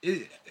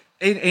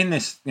 in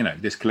this, you know,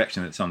 this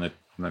collection that's on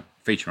the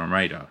feature on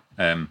Radar,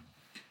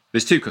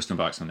 there's two custom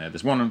bikes on there.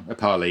 There's one, a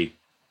Parley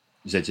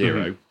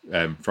Z0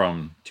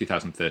 from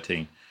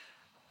 2013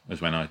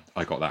 was when I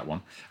got that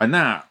one, and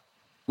that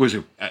was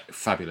a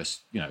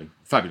fabulous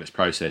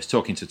process.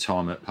 Talking to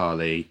Tom at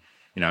Parley,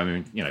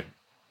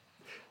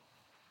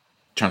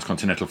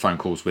 transcontinental phone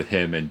calls with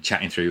him and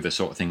chatting through the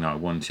sort of thing that I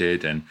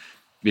wanted. And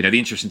you know, the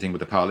interesting thing with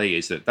the Parley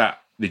is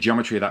that the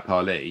geometry of that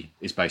Parley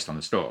is based on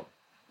the stalk,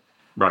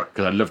 right?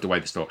 Because I loved the way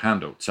the stalk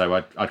handled. So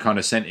I kind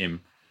of sent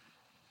him,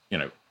 you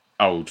know,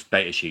 old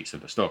data sheets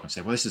of the stalk and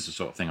said, well, this is the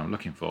sort of thing I'm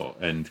looking for,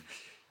 and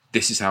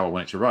this is how I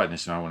want it to ride, and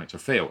this is how I want it to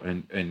feel.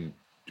 And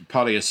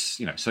Parley is,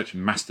 you know, such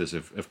masters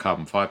of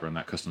carbon fibre and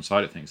that custom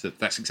side of things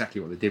that's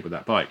exactly what they did with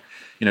that bike.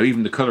 You know,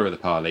 even the colour of the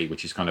Parley,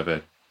 which is kind of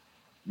a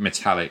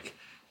metallic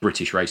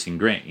British racing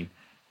green,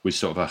 was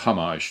sort of a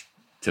homage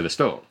to the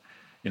stalk.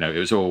 You know, it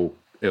was all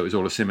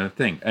a similar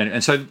thing.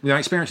 And so the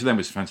experience with them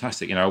was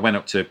fantastic. You know, I went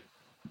up to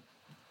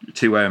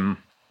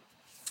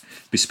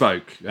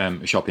Bespoke,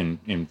 a shop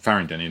in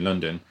Farringdon in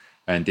London,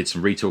 and did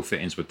some retool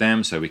fittings with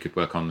them so we could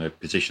work on the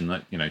position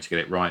that, you know, to get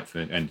it right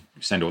and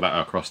send all that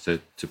across to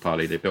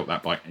Parley. They built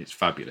that bike. It's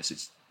fabulous.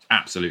 It's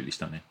absolutely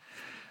stunning.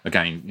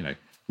 Again, you know,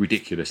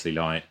 ridiculously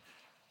light,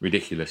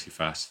 ridiculously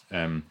fast.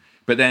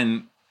 But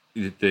then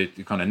the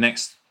kind of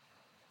next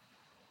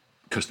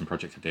custom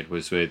project I did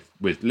was with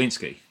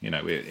Linsky. You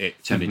know,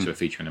 it turned into a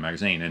feature in the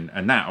magazine.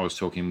 And that I was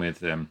talking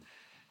with,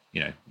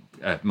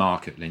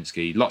 Mark at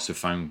Linsky, lots of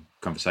phone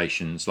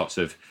conversations, lots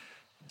of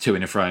to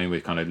and fro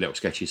with kind of little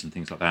sketches and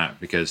things like that,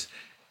 because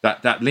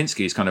that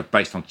Linsky is kind of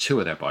based on two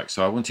of their bikes.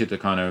 So I wanted the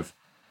kind of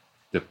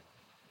the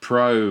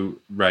pro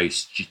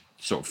race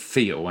sort of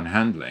feel and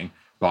handling,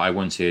 but I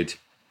wanted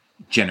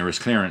generous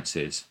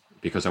clearances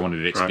because I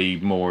wanted it to be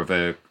more of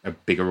a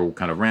bigger, all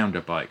kind of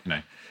rounder bike, you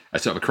know, a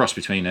sort of a cross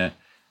between an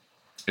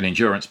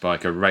endurance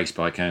bike, a race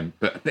bike,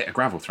 but a bit of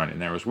gravel thrown in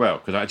there as well.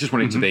 Because I just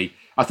wanted it to be,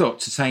 I thought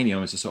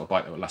titanium was the sort of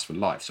bike that would last for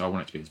life. So I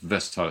want it to be as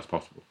versatile as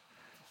possible.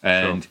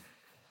 And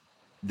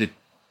the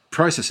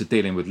process of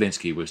dealing with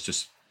Linsky was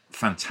just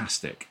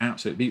fantastic,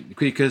 absolutely,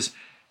 because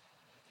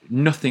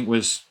nothing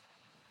was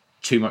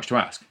too much to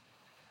ask.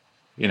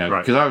 You know,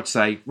 because I would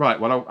say, right,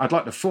 well, I'd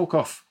like the fork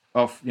off,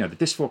 you know, the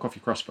disc fork off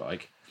your cross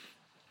bike.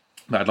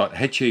 But I'd like the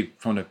head tube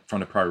from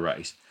the pro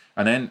race,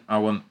 and then I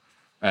want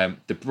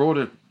the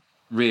broader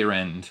rear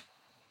end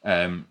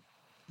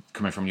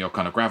coming from your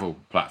kind of gravel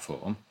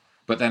platform.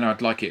 But then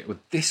I'd like it with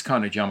this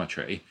kind of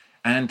geometry.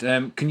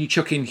 And can you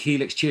chuck in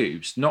helix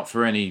tubes? Not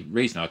for any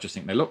reason. I just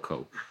think they look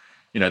cool.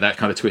 You know, that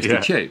kind of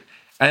twisted tube.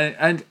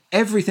 And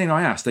everything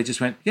I asked, they just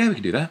went, yeah, we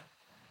can do that.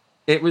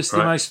 It was the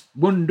Right. most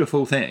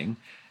wonderful thing.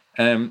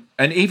 And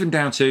even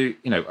down to,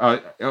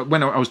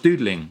 when I was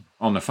doodling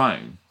on the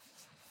phone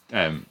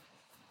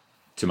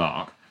to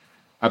Mark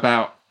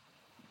about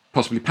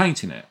possibly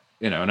painting it,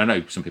 and I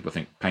know some people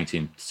think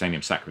painting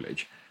Sanium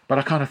sacrilege, but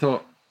I kind of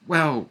thought,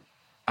 well,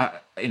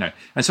 and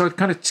so I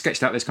kind of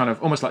sketched out this kind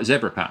of almost like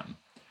zebra pattern,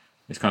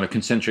 this kind of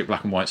concentric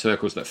black and white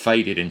circles that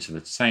faded into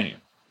the Sanium.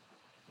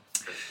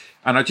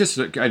 And I just,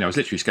 I was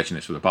literally sketching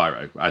this with a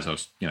biro as I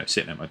was,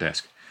 sitting at my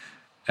desk,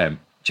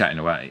 chatting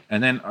away.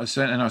 And then I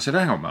said,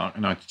 hang on, Mark.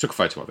 And I took a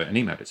photo of it and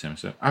emailed it to him. I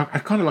said, I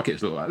kind of like it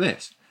to look like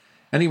this.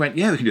 And he went,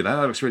 yeah, we can do that.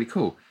 That looks really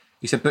cool.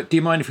 He said, but do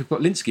you mind if we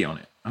put Linsky on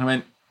it? And I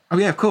went, oh,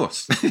 yeah, of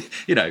course.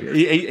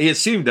 He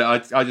assumed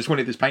that I just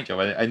wanted this paint job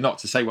and not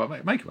to say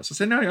what make it was. I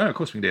said, no, of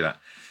course we can do that.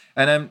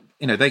 And,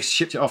 they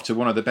shipped it off to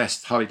one of the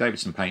best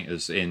Harley-Davidson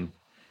painters in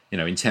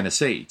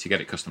Tennessee to get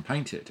it custom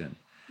painted. And,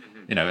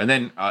 and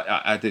then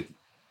I did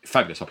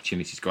fabulous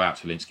opportunity to go out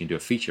to Linsky and do a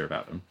feature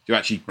about them, to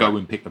actually go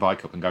and pick the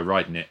bike up and go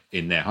riding it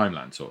in their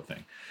homeland sort of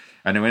thing.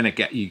 And then when you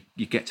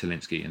get to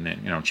Linsky, and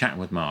then I'm chatting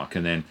with Mark,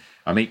 and then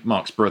I meet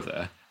Mark's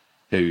brother,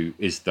 who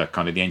is the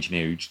kind of the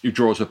engineer who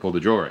draws up all the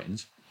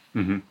drawings.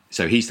 Mm-hmm.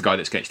 So he's the guy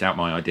that sketched out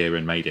my idea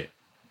and made it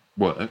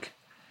work.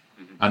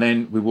 Mm-hmm. And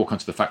then we walk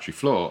onto the factory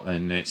floor,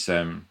 and it's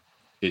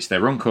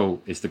their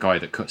uncle is the guy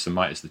that cuts and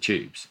miters the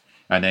tubes,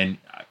 and then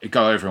I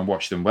go over and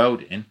watch them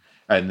welding.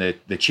 And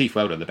the chief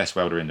welder, the best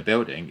welder in the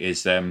building,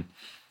 is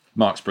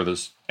Mark's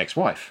brother's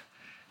ex-wife.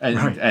 And,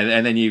 right.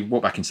 and then you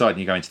walk back inside and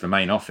you go into the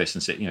main office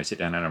and sit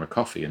down and have a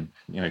coffee and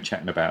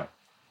chatting about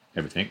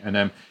everything.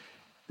 And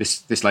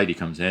this lady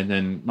comes in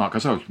and Mark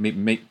goes, "Oh,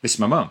 meet this is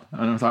my mum."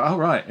 And I was like, "Oh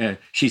right,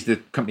 she's the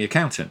company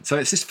accountant." So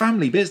it's this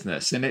family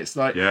business, and it's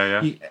like,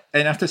 yeah.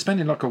 And after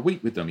spending like a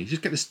week with them, you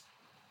just get this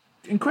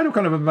incredible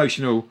kind of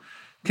emotional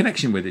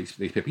connection with these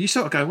people. You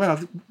sort of go, "Well,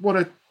 what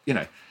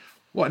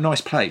a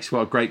nice place, what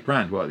a great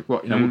brand, what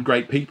what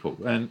great people,"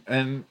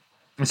 and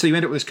so you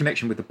end up with this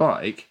connection with the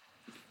bike.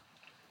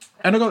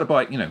 And I got the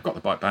bike,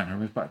 back. I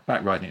was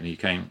back riding it in the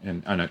UK,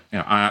 and I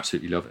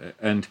absolutely love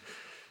it.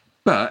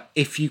 But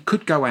if you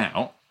could go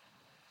out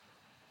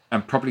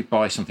and probably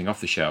buy something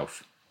off the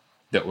shelf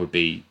that would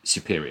be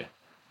superior,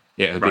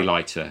 it would be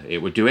lighter, it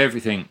would do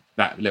everything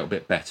that little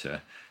bit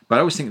better. But I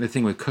always think the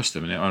thing with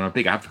custom, and I'm a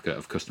big advocate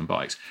of custom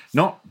bikes,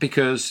 not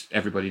because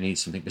everybody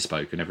needs something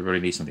bespoke and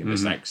everybody needs something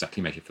that's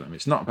exactly measured for them.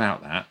 It's not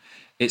about that.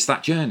 It's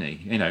that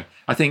journey.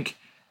 I think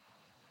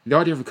the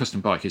idea of a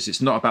custom bike is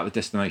it's not about the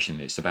destination,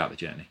 it's about the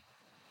journey.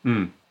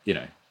 And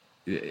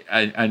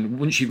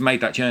once you've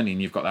made that journey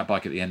and you've got that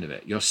bike at the end of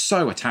it, you're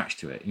so attached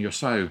to it, and you're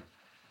so,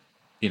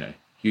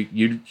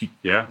 you're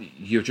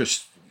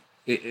just.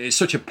 It's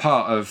such a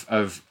part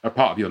of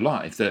your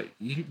life that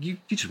you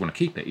just want to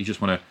keep it. You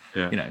just want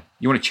to,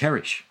 you want to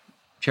cherish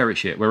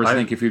it. Whereas I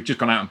think if you've just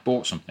gone out and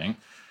bought something,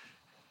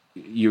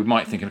 you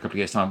might think in a couple of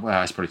years' time,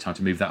 well, it's probably time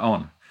to move that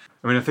on.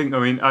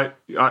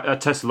 I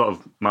test a lot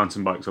of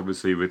mountain bikes,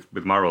 obviously, with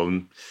my role,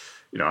 and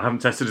I haven't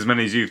tested as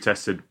many as you've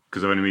tested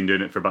because I've only been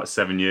doing it for about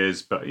 7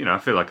 years. But I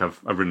feel like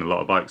I've ridden a lot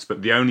of bikes.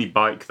 But the only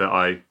bike that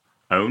I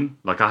own,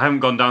 I haven't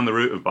gone down the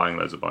route of buying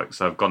loads of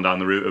bikes. I've gone down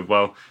the route of,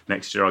 well,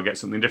 next year I'll get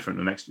something different.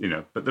 The next,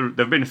 but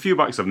there've been a few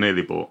bikes I've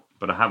nearly bought,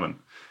 but I haven't.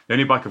 The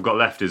only bike I've got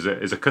left is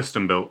a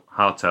custom built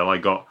hardtail I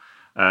got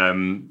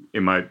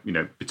in my,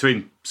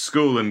 between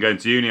school and going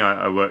to uni.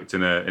 I worked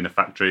in a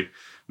factory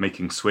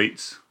making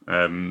sweets,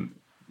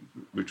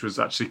 which was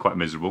actually quite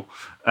miserable.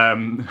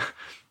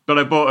 But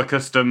I bought a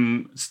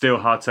custom steel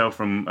hardtail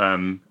from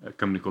a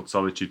company called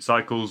Solitude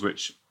Cycles,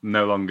 which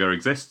no longer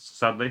exists,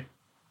 sadly.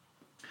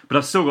 But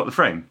I've still got the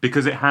frame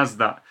because it has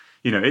that,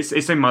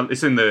 it's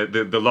in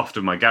the loft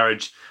of my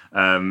garage.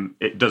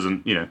 It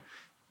doesn't,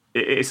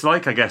 it's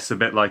like, I guess, a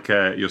bit like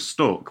your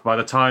Stork. By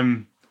the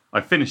time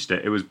I finished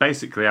it, it was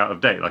basically out of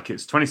date.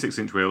 It's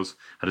 26-inch wheels,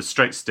 had a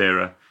straight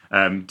steerer,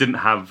 didn't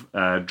have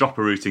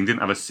dropper routing,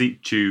 didn't have a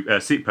seat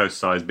post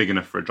size big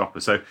enough for a dropper.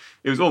 So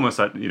it was almost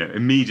like,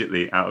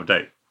 immediately out of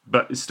date.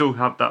 But it still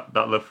had that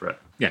love for it.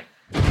 Yeah.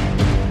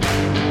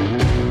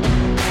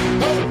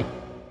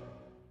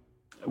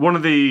 One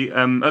of the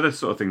other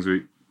sort of things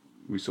we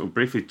sort of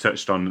briefly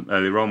touched on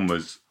earlier on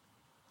was,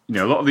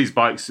 a lot of these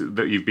bikes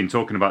that you've been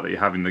talking about that you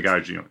have in the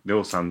garage, they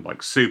all sound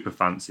like super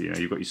fancy.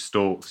 You've got your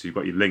Storks, you've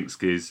got your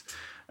Linkskis,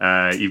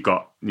 you've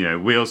got,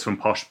 wheels from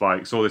Posh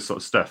Bikes, all this sort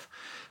of stuff.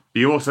 But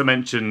you also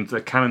mentioned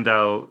the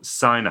Cannondale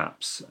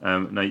Synapse,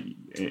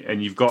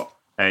 and you've got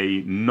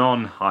a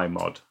non-high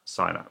mod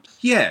Synapse.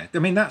 Yeah,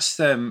 that's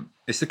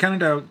it's the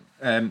Cannondale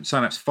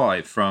Synapse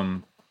 5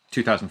 from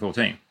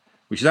 2014.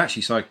 Which is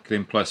actually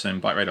Cycling Plus and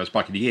Bike Radar's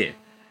Bike of the Year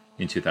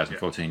in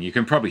 2014. Yeah. You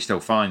can probably still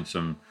find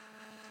some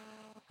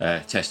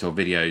test or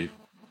video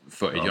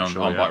footage on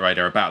Bike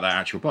Radar about that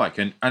actual bike.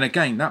 And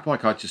again, that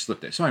bike, I just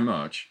looked at so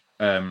much.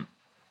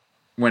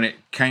 When it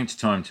came to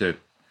time for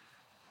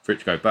it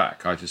to go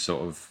back, I just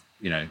sort of,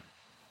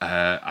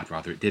 I'd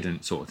rather it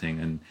didn't sort of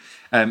thing.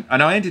 And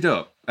I ended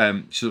up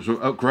sort of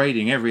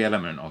upgrading every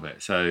element of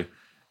it. So,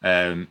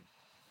 I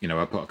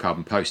put a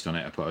carbon post on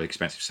it. I put an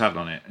expensive saddle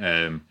on it.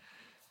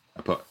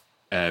 I put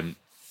a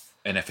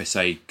an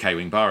FSA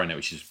K-Wing bar in it,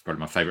 which is probably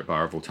my favourite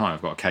bar of all time.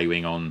 I've got a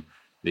K-Wing on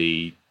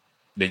the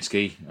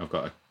Linsky. I've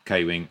got a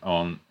K-Wing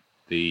on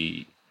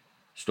the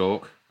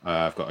Stork.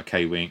 I've got a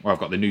K-Wing. Well, I've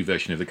got the new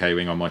version of the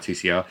K-Wing on my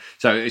TCR.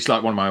 So it's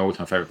like one of my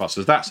all-time favourite parts.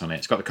 So that's on it.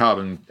 It's got the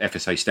carbon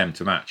FSA stem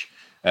to match.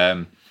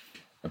 But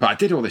I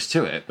did all this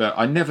to it, but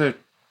I never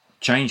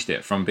changed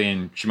it from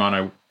being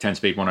Shimano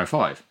 10-speed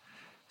 105.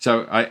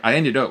 So I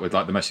ended up with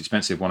like the most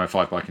expensive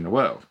 105 bike in the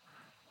world.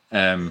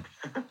 I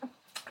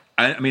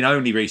mean,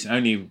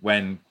 only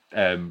when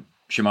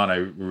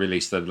Shimano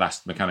released the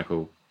last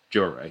mechanical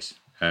Dura Race,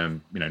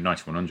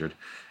 9100,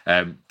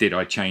 did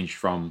I change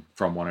from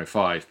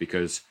 105,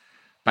 because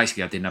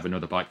basically I didn't have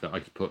another bike that I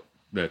could put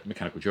the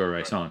mechanical Dura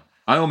Race on.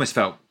 I almost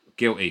felt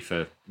guilty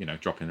for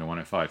dropping the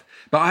 105,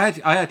 but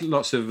I had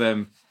lots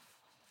of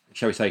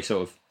shall we say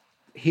sort of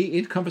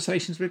heated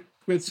conversations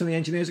with some of the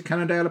engineers at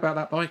Cannondale about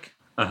that bike,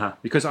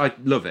 because I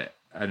love it.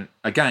 And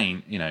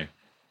again,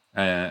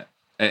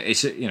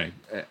 it's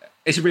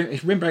a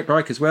rim brake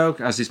bike as well,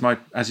 as is my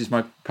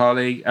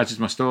Parley, as is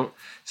my Stork.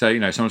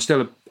 So so I'm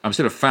still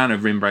a fan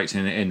of rim brakes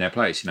in their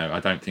place. I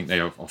don't think they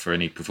offer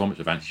any performance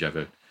advantage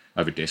over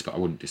disc, but I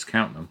wouldn't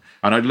discount them.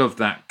 And I love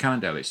that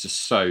Cannondale. It's just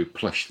so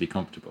plushly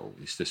comfortable.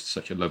 It's just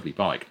such a lovely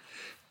bike.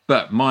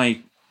 But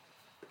my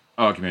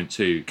argument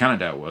to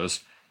Cannondale was,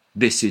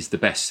 this is the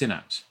best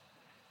Synapse,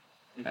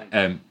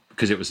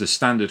 because it was the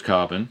standard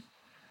carbon,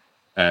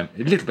 a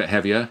little bit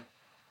heavier,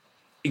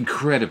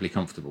 incredibly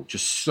comfortable,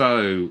 just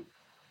so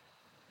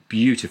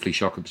beautifully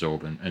shock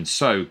absorbent and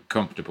so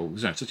comfortable. It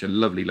was such a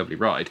lovely, lovely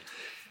ride.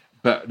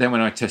 But then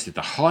when I tested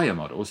the higher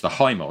models, the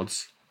high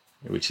mods,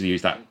 which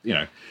use that,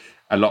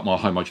 a lot more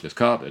high modulus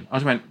carbon, I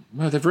went,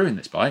 well, they've ruined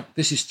this bike.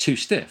 This is too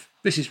stiff.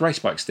 This is race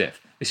bike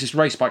stiff. This is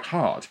race bike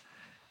hard.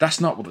 That's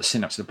not what the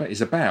Synapse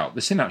is about. The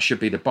Synapse should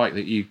be the bike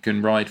that you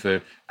can ride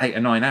for 8 or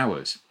 9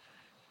 hours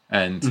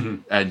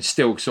and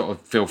still sort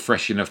of feel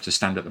fresh enough to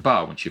stand at the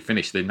bar once you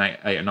finish the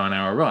 8 or 9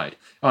 hour ride.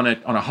 On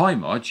a high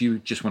mod, you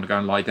just want to go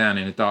and lie down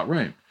in a dark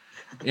room,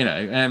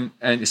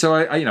 and so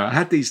I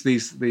had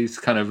these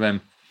kind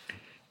of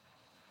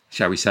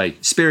shall we say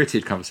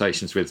spirited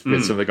conversations with some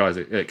of the guys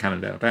at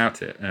Cannondale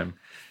about it.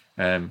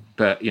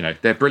 But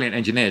they're brilliant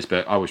engineers,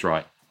 but I was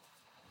right.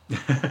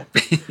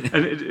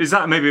 And is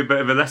that maybe a bit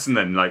of a lesson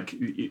then? Like,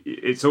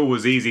 it's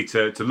always easy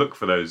to look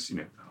for those,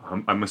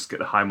 I must get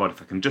the high mod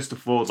if I can just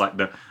afford like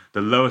the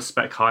lower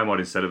spec high mod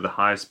instead of the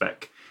higher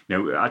spec.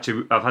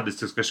 Actually, I've had this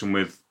discussion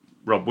with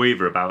Rob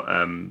Weaver about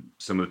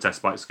some of the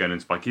test bikes going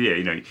into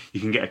Bikeedia. You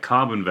can get a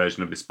carbon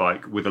version of this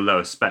bike with a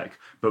lower spec,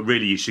 but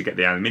really you should get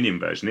the aluminium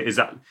version. Is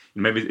that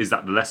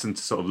the lesson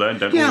to sort of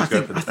learn? I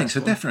think so,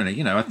 definitely.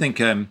 I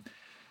think I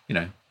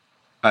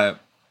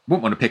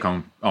wouldn't want to pick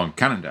on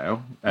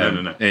Cannondale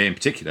no. in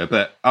particular,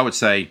 but I would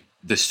say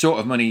the sort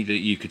of money that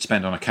you could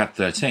spend on a CAD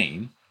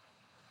 13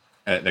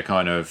 at the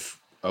kind of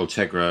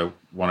Ultegra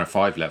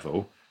 105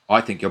 level,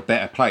 I think you're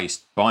better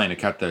placed buying a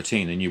CAD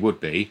 13 than you would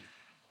be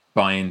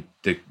buying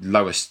the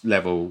lowest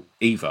level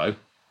Evo.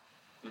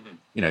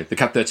 The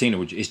CAD 13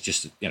 is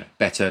just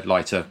better,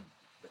 lighter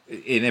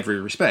in every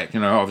respect.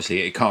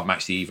 Obviously it can't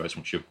match the Evos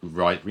once you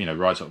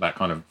rise up that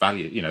kind of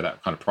value,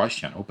 that kind of price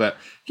channel. But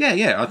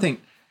I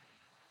think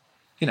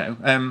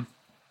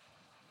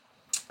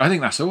I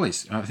think that's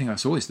always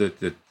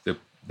the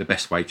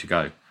best way to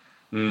go.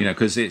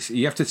 Because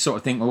you have to sort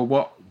of think, well,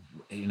 what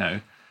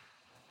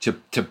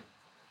to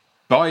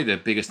buy the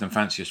biggest and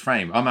fanciest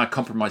frame, am I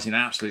compromising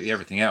absolutely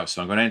everything else?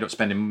 So I'm going to end up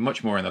spending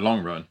much more in the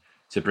long run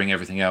to bring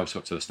everything else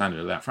up to the standard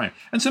of that frame.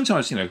 And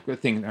sometimes, the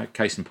thing,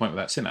 case in point with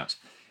that Synapse,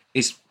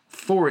 is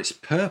for its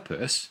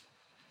purpose,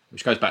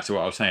 which goes back to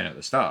what I was saying at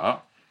the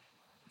start,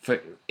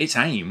 for its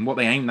aim, what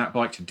they aim that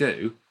bike to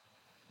do,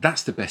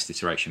 that's the best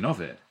iteration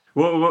of it.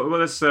 Well,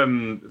 let's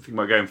think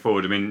about going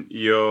forward. I mean,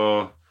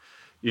 you're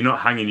not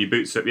hanging your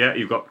boots up yet.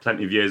 You've got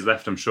plenty of years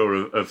left, I'm sure,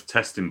 of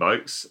testing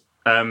bikes.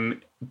 Do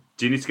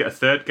you need to get a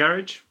third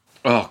garage?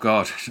 Oh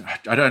God,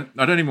 I don't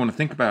even want to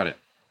think about it.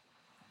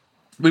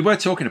 We were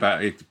talking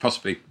about it,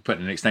 possibly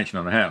putting an extension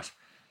on the house.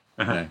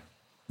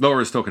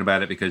 Laura's talking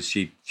about it because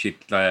she'd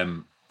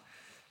sort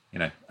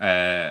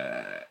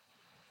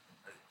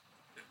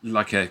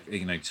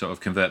of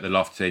convert the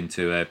loft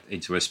into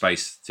a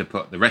space to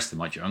put the rest of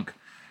my junk,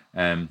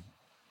 and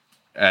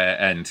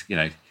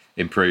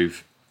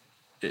improve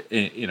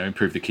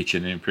the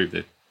kitchen and improve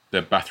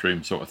the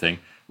bathroom sort of thing.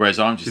 Whereas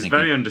I'm just thinking,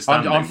 very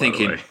understanding. I'm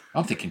thinking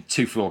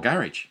 2-floor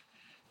garage,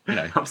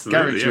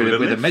 Absolutely, garage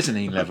with a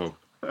mezzanine level,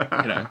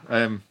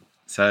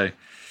 So,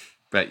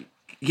 but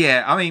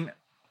yeah, I mean,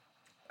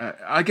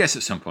 I guess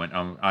at some point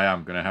I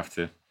am going to have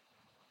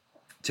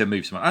to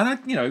move some.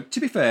 And to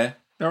be fair,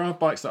 there are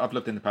bikes that I've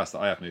loved in the past that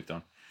I have moved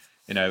on.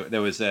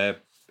 There was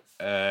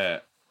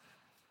one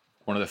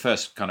of the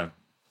first kind of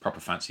proper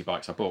fancy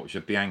bikes I bought, which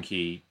was a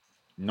Bianchi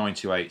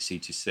 928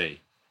 C2C.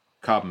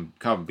 Carbon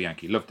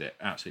Bianchi, loved it,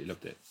 absolutely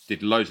loved it.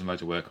 Did loads and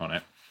loads of work on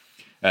it.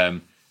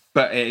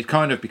 But it had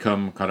kind of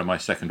become kind of my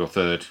second or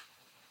third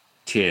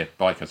tier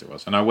bike as it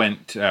was. And I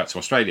went out to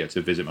Australia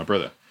to visit my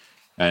brother.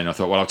 And I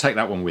thought, well, I'll take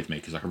that one with me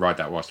because I can ride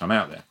that whilst I'm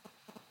out there.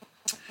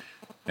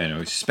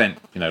 we spent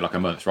like a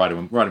month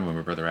riding with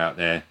my brother out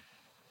there.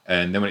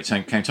 And then when it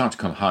came time to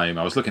come home,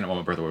 I was looking at what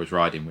my brother was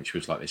riding, which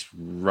was like this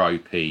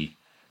ropey,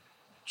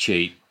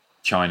 cheap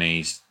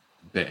Chinese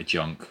bit of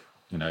junk,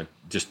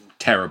 just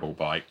terrible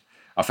bike.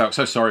 I felt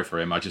so sorry for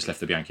him. I just left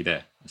the Bianchi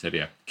there. I said,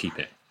 "Yeah, keep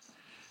it."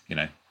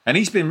 And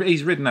he's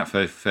ridden that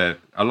for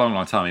a long,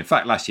 long time. In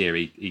fact, last year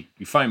he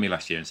phoned me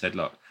last year and said,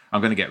 "Look,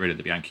 I'm going to get rid of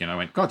the Bianchi." And I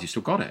went, "God, you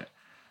still got it?"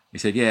 He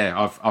said,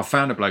 "Yeah, I've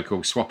found a bloke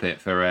who'll swap it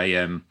for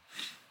a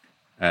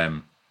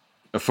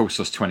full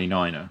sus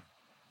 29er."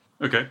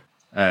 Okay.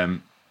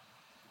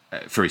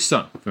 For his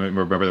son. My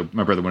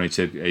brother wanted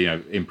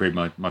to improve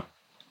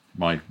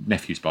my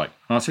nephew's bike.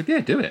 And I said, "Yeah,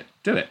 do it.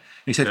 And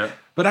he said,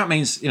 "But that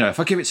means, if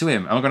I give it to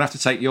him, I'm going to have to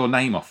take your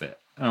name off it."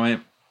 And I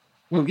went,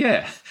 "Well,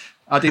 yeah.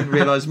 I didn't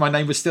realise my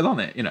name was still on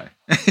it, Yeah.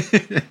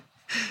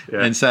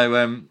 And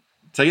so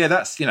yeah,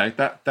 that's,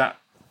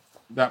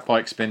 that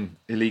bike's been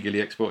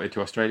illegally exported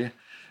to Australia.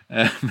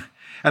 And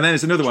then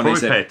there's another one.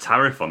 Probably pay a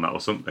tariff on that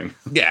or something.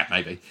 Yeah,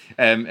 maybe.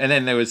 And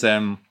then there was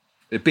a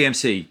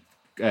BMC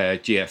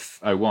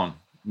GF01,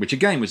 which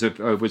again was a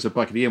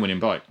Bike of the Year winning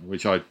bike,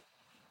 which I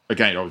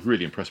was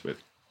really impressed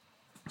with.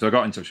 So I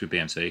got in touch with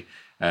BMC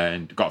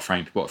and bought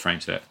a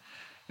frame set.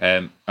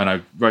 And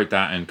I rode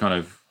that and kind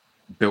of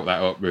built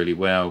that up really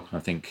well. I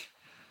think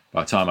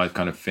by the time I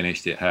kind of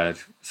finished, it had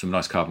some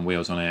nice carbon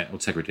wheels on it,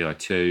 Ultegra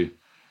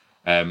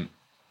Di2.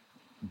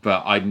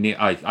 But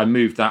I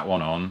moved that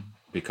one on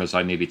because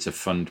I needed to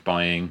fund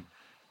buying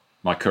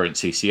my current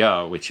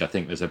TCR, which I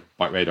think there's a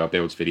Bike Radar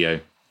Builds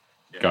video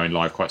going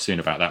live quite soon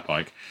about that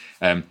bike.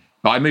 But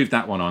I moved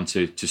that one on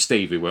to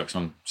Steve, who works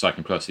on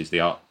Cycling Plus. He's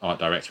the art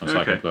director on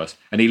Cycling Plus,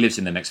 and he lives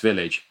in the next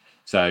village.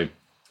 So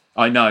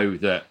I know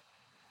that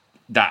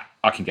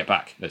I can get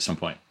back at some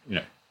point.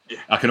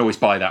 I can always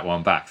buy that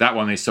one back. That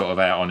one is sort of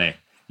out on it.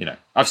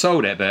 I've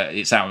sold it, but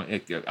it's out.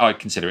 I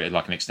consider it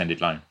like an extended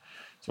loan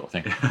sort of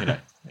thing.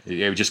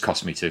 It would just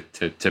cost me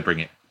to bring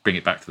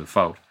it back to the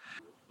fold.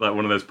 Like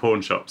one of those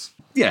pawn shops.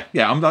 Yeah.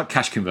 I'm like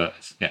cash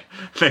converters. Yeah.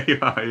 There you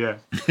are. Yeah.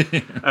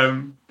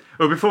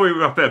 Well, before we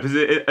wrap up, is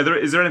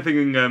there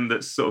anything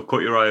that's sort of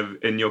caught your eye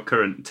in your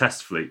current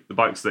test fleet? The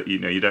bikes that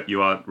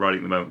you are riding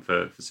at the moment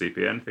for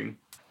CP, anything?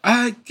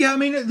 Yeah, I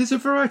mean, there's a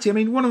variety. I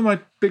mean, one of my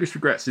biggest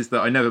regrets is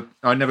that I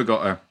never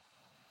got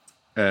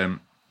a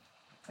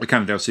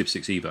Cannondale Super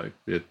 6 Evo,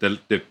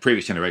 the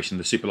previous generation,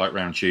 the super light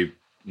round tube,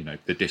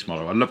 the disc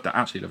model. I loved that,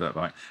 absolutely loved that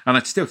bike, and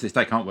I still to this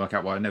day can't work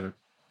out why I never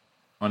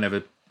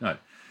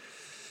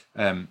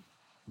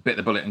bit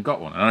the bullet and got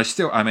one. And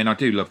I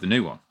do love the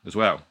new one as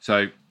well.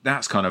 So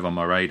that's kind of on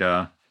my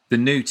radar. The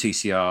new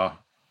TCR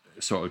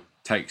sort of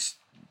takes,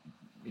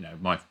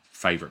 my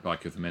favourite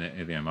bike of the minute,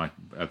 my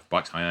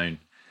bikes I own.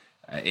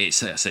 It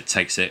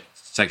takes it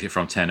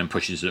from 10 and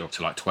pushes it up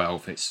to like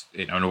 12. It's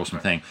an awesome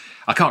thing.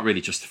 I can't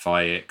really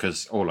justify it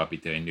because all I'd be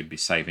doing would be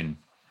saving,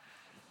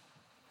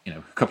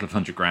 a couple of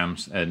 100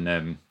 grams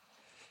and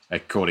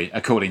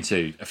according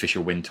to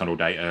official wind tunnel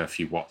data, a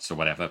few watts or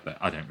whatever, but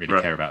I don't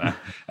really care about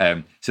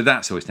that. So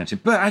that's always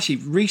tempting. But actually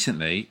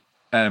recently,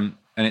 and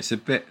it's a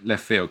bit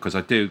left field because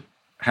I do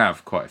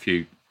have quite a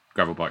few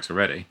gravel bikes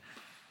already.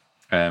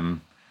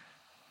 I've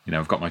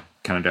got my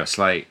Cannondale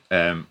Slate.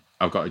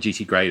 I've got a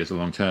GT Grade as a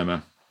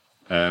long-termer,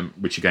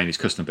 which again is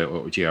custom built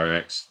with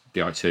GRX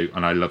Di2,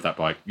 and I love that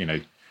bike.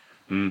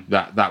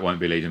 That won't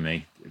be leaving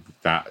me.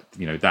 That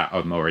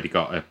I've already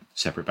got a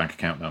separate bank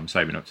account that I'm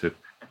saving up to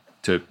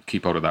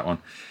keep hold of that one.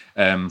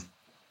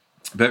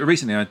 But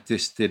recently I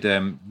just did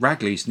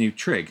Ragley's new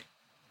Trig,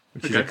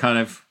 which is a kind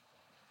of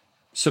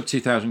sub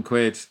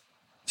 £2,000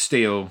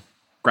 steel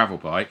gravel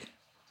bike,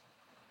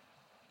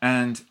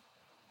 and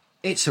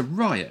it's a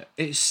riot.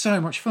 It's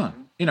so much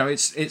fun.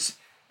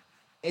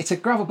 It's a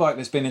gravel bike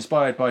that's been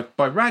inspired by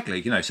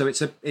Ragley. So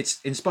it's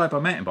inspired by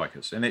mountain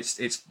bikers, and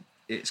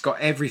it's got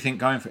everything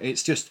going for it.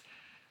 It's just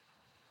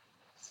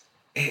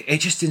it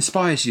just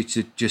inspires you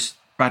to just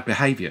bad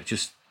behaviour.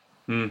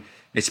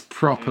 It's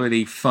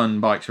properly fun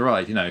bike to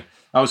ride.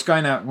 I was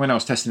going out when I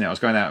was testing it. I was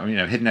going out,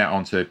 heading out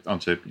onto.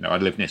 I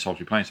live near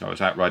Salisbury Plain, so I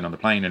was out riding on the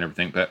plane and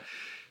everything. But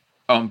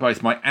on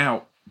both my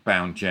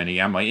outbound journey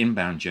and my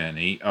inbound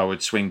journey, I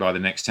would swing by the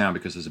next town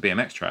because there's a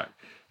BMX track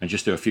and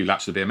just do a few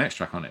laps of the BMX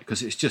track on it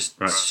because it's just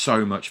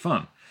so much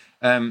fun.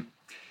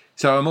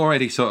 So I'm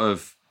already sort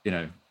of,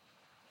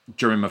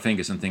 drawing my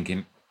fingers and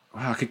thinking,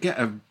 well, I could get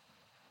a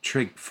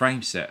Trig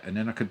frame set and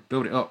then I could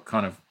build it up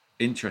kind of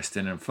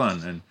interesting and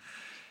fun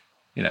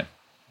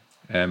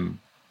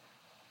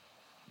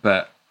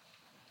but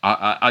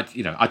I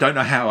don't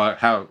know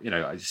how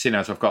seeing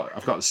as I've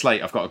got the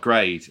Slate, I've got a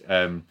Grade,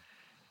 I've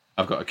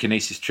got a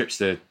Kinesis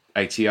Tripster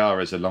ATR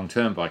as a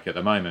long-term bike at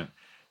the moment,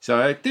 so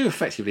I do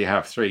effectively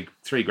have three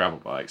gravel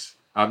bikes.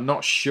 I'm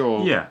not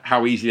sure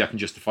how easily I can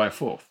justify a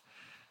fourth.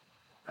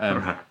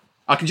 I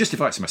can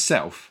justify it to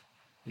myself.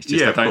 It's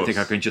just I don't think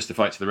I can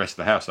justify it to the rest of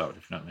the household,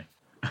 if you know what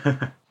I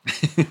mean.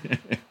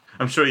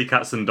 I'm sure your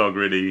cats and dog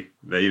really,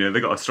 they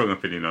got a strong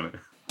opinion on it.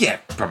 Yeah,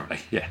 probably.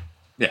 Yeah.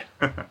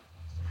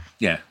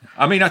 Yeah.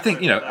 I mean, I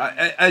think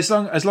as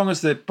long as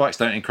the bikes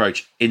don't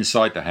encroach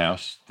inside the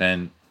house,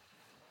 then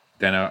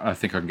then I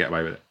think I can get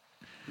away with it.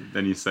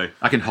 Then you say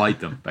I can hide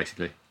them,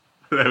 basically.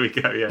 There we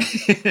go.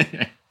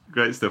 Yeah.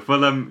 Great stuff.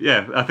 Well,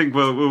 yeah, I think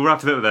we'll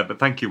wrap it up there. But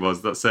thank you,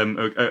 Woz. That's a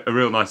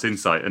real nice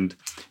insight. And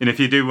if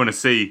you do want to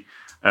see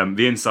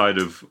the inside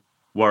of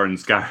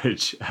Warren's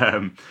garage,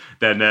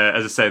 then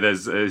as I say,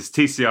 there's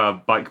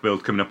TCR bike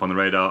build coming up on the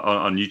Radar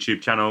on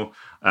YouTube channel.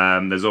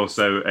 There's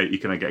also you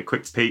can get a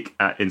quick peek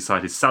at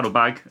inside his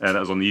saddlebag. That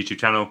was on the YouTube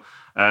channel.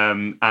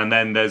 And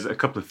then there's a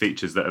couple of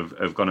features that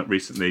have gone up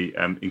recently,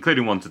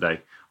 including one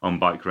today on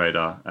Bike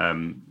Radar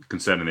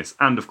concerning this,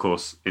 and of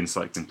course in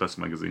Cycling Plus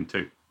magazine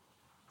too.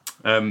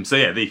 So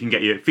yeah, you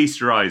can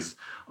feast your eyes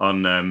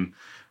on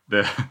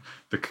the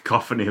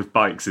cacophony of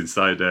bikes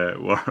inside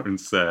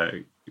Warren's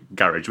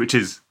garage, which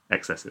is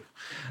excessive.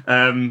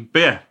 But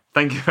yeah,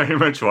 thank you very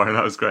much, Warren.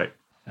 That was great.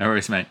 No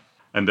worries, mate.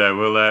 And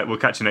we'll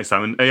catch you next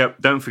time. And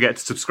don't forget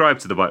to subscribe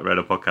to the Bike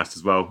Radar podcast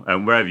as well,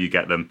 wherever you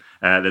get them.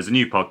 There's a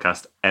new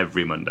podcast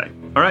every Monday.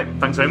 All right,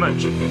 thanks very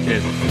much.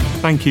 Cheers.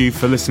 Thank you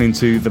for listening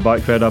to the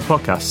Bike Radar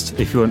podcast.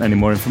 If you want any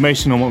more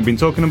information on what we've been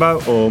talking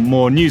about or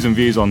more news and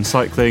views on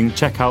cycling,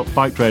 check out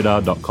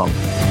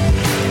bikeradar.com.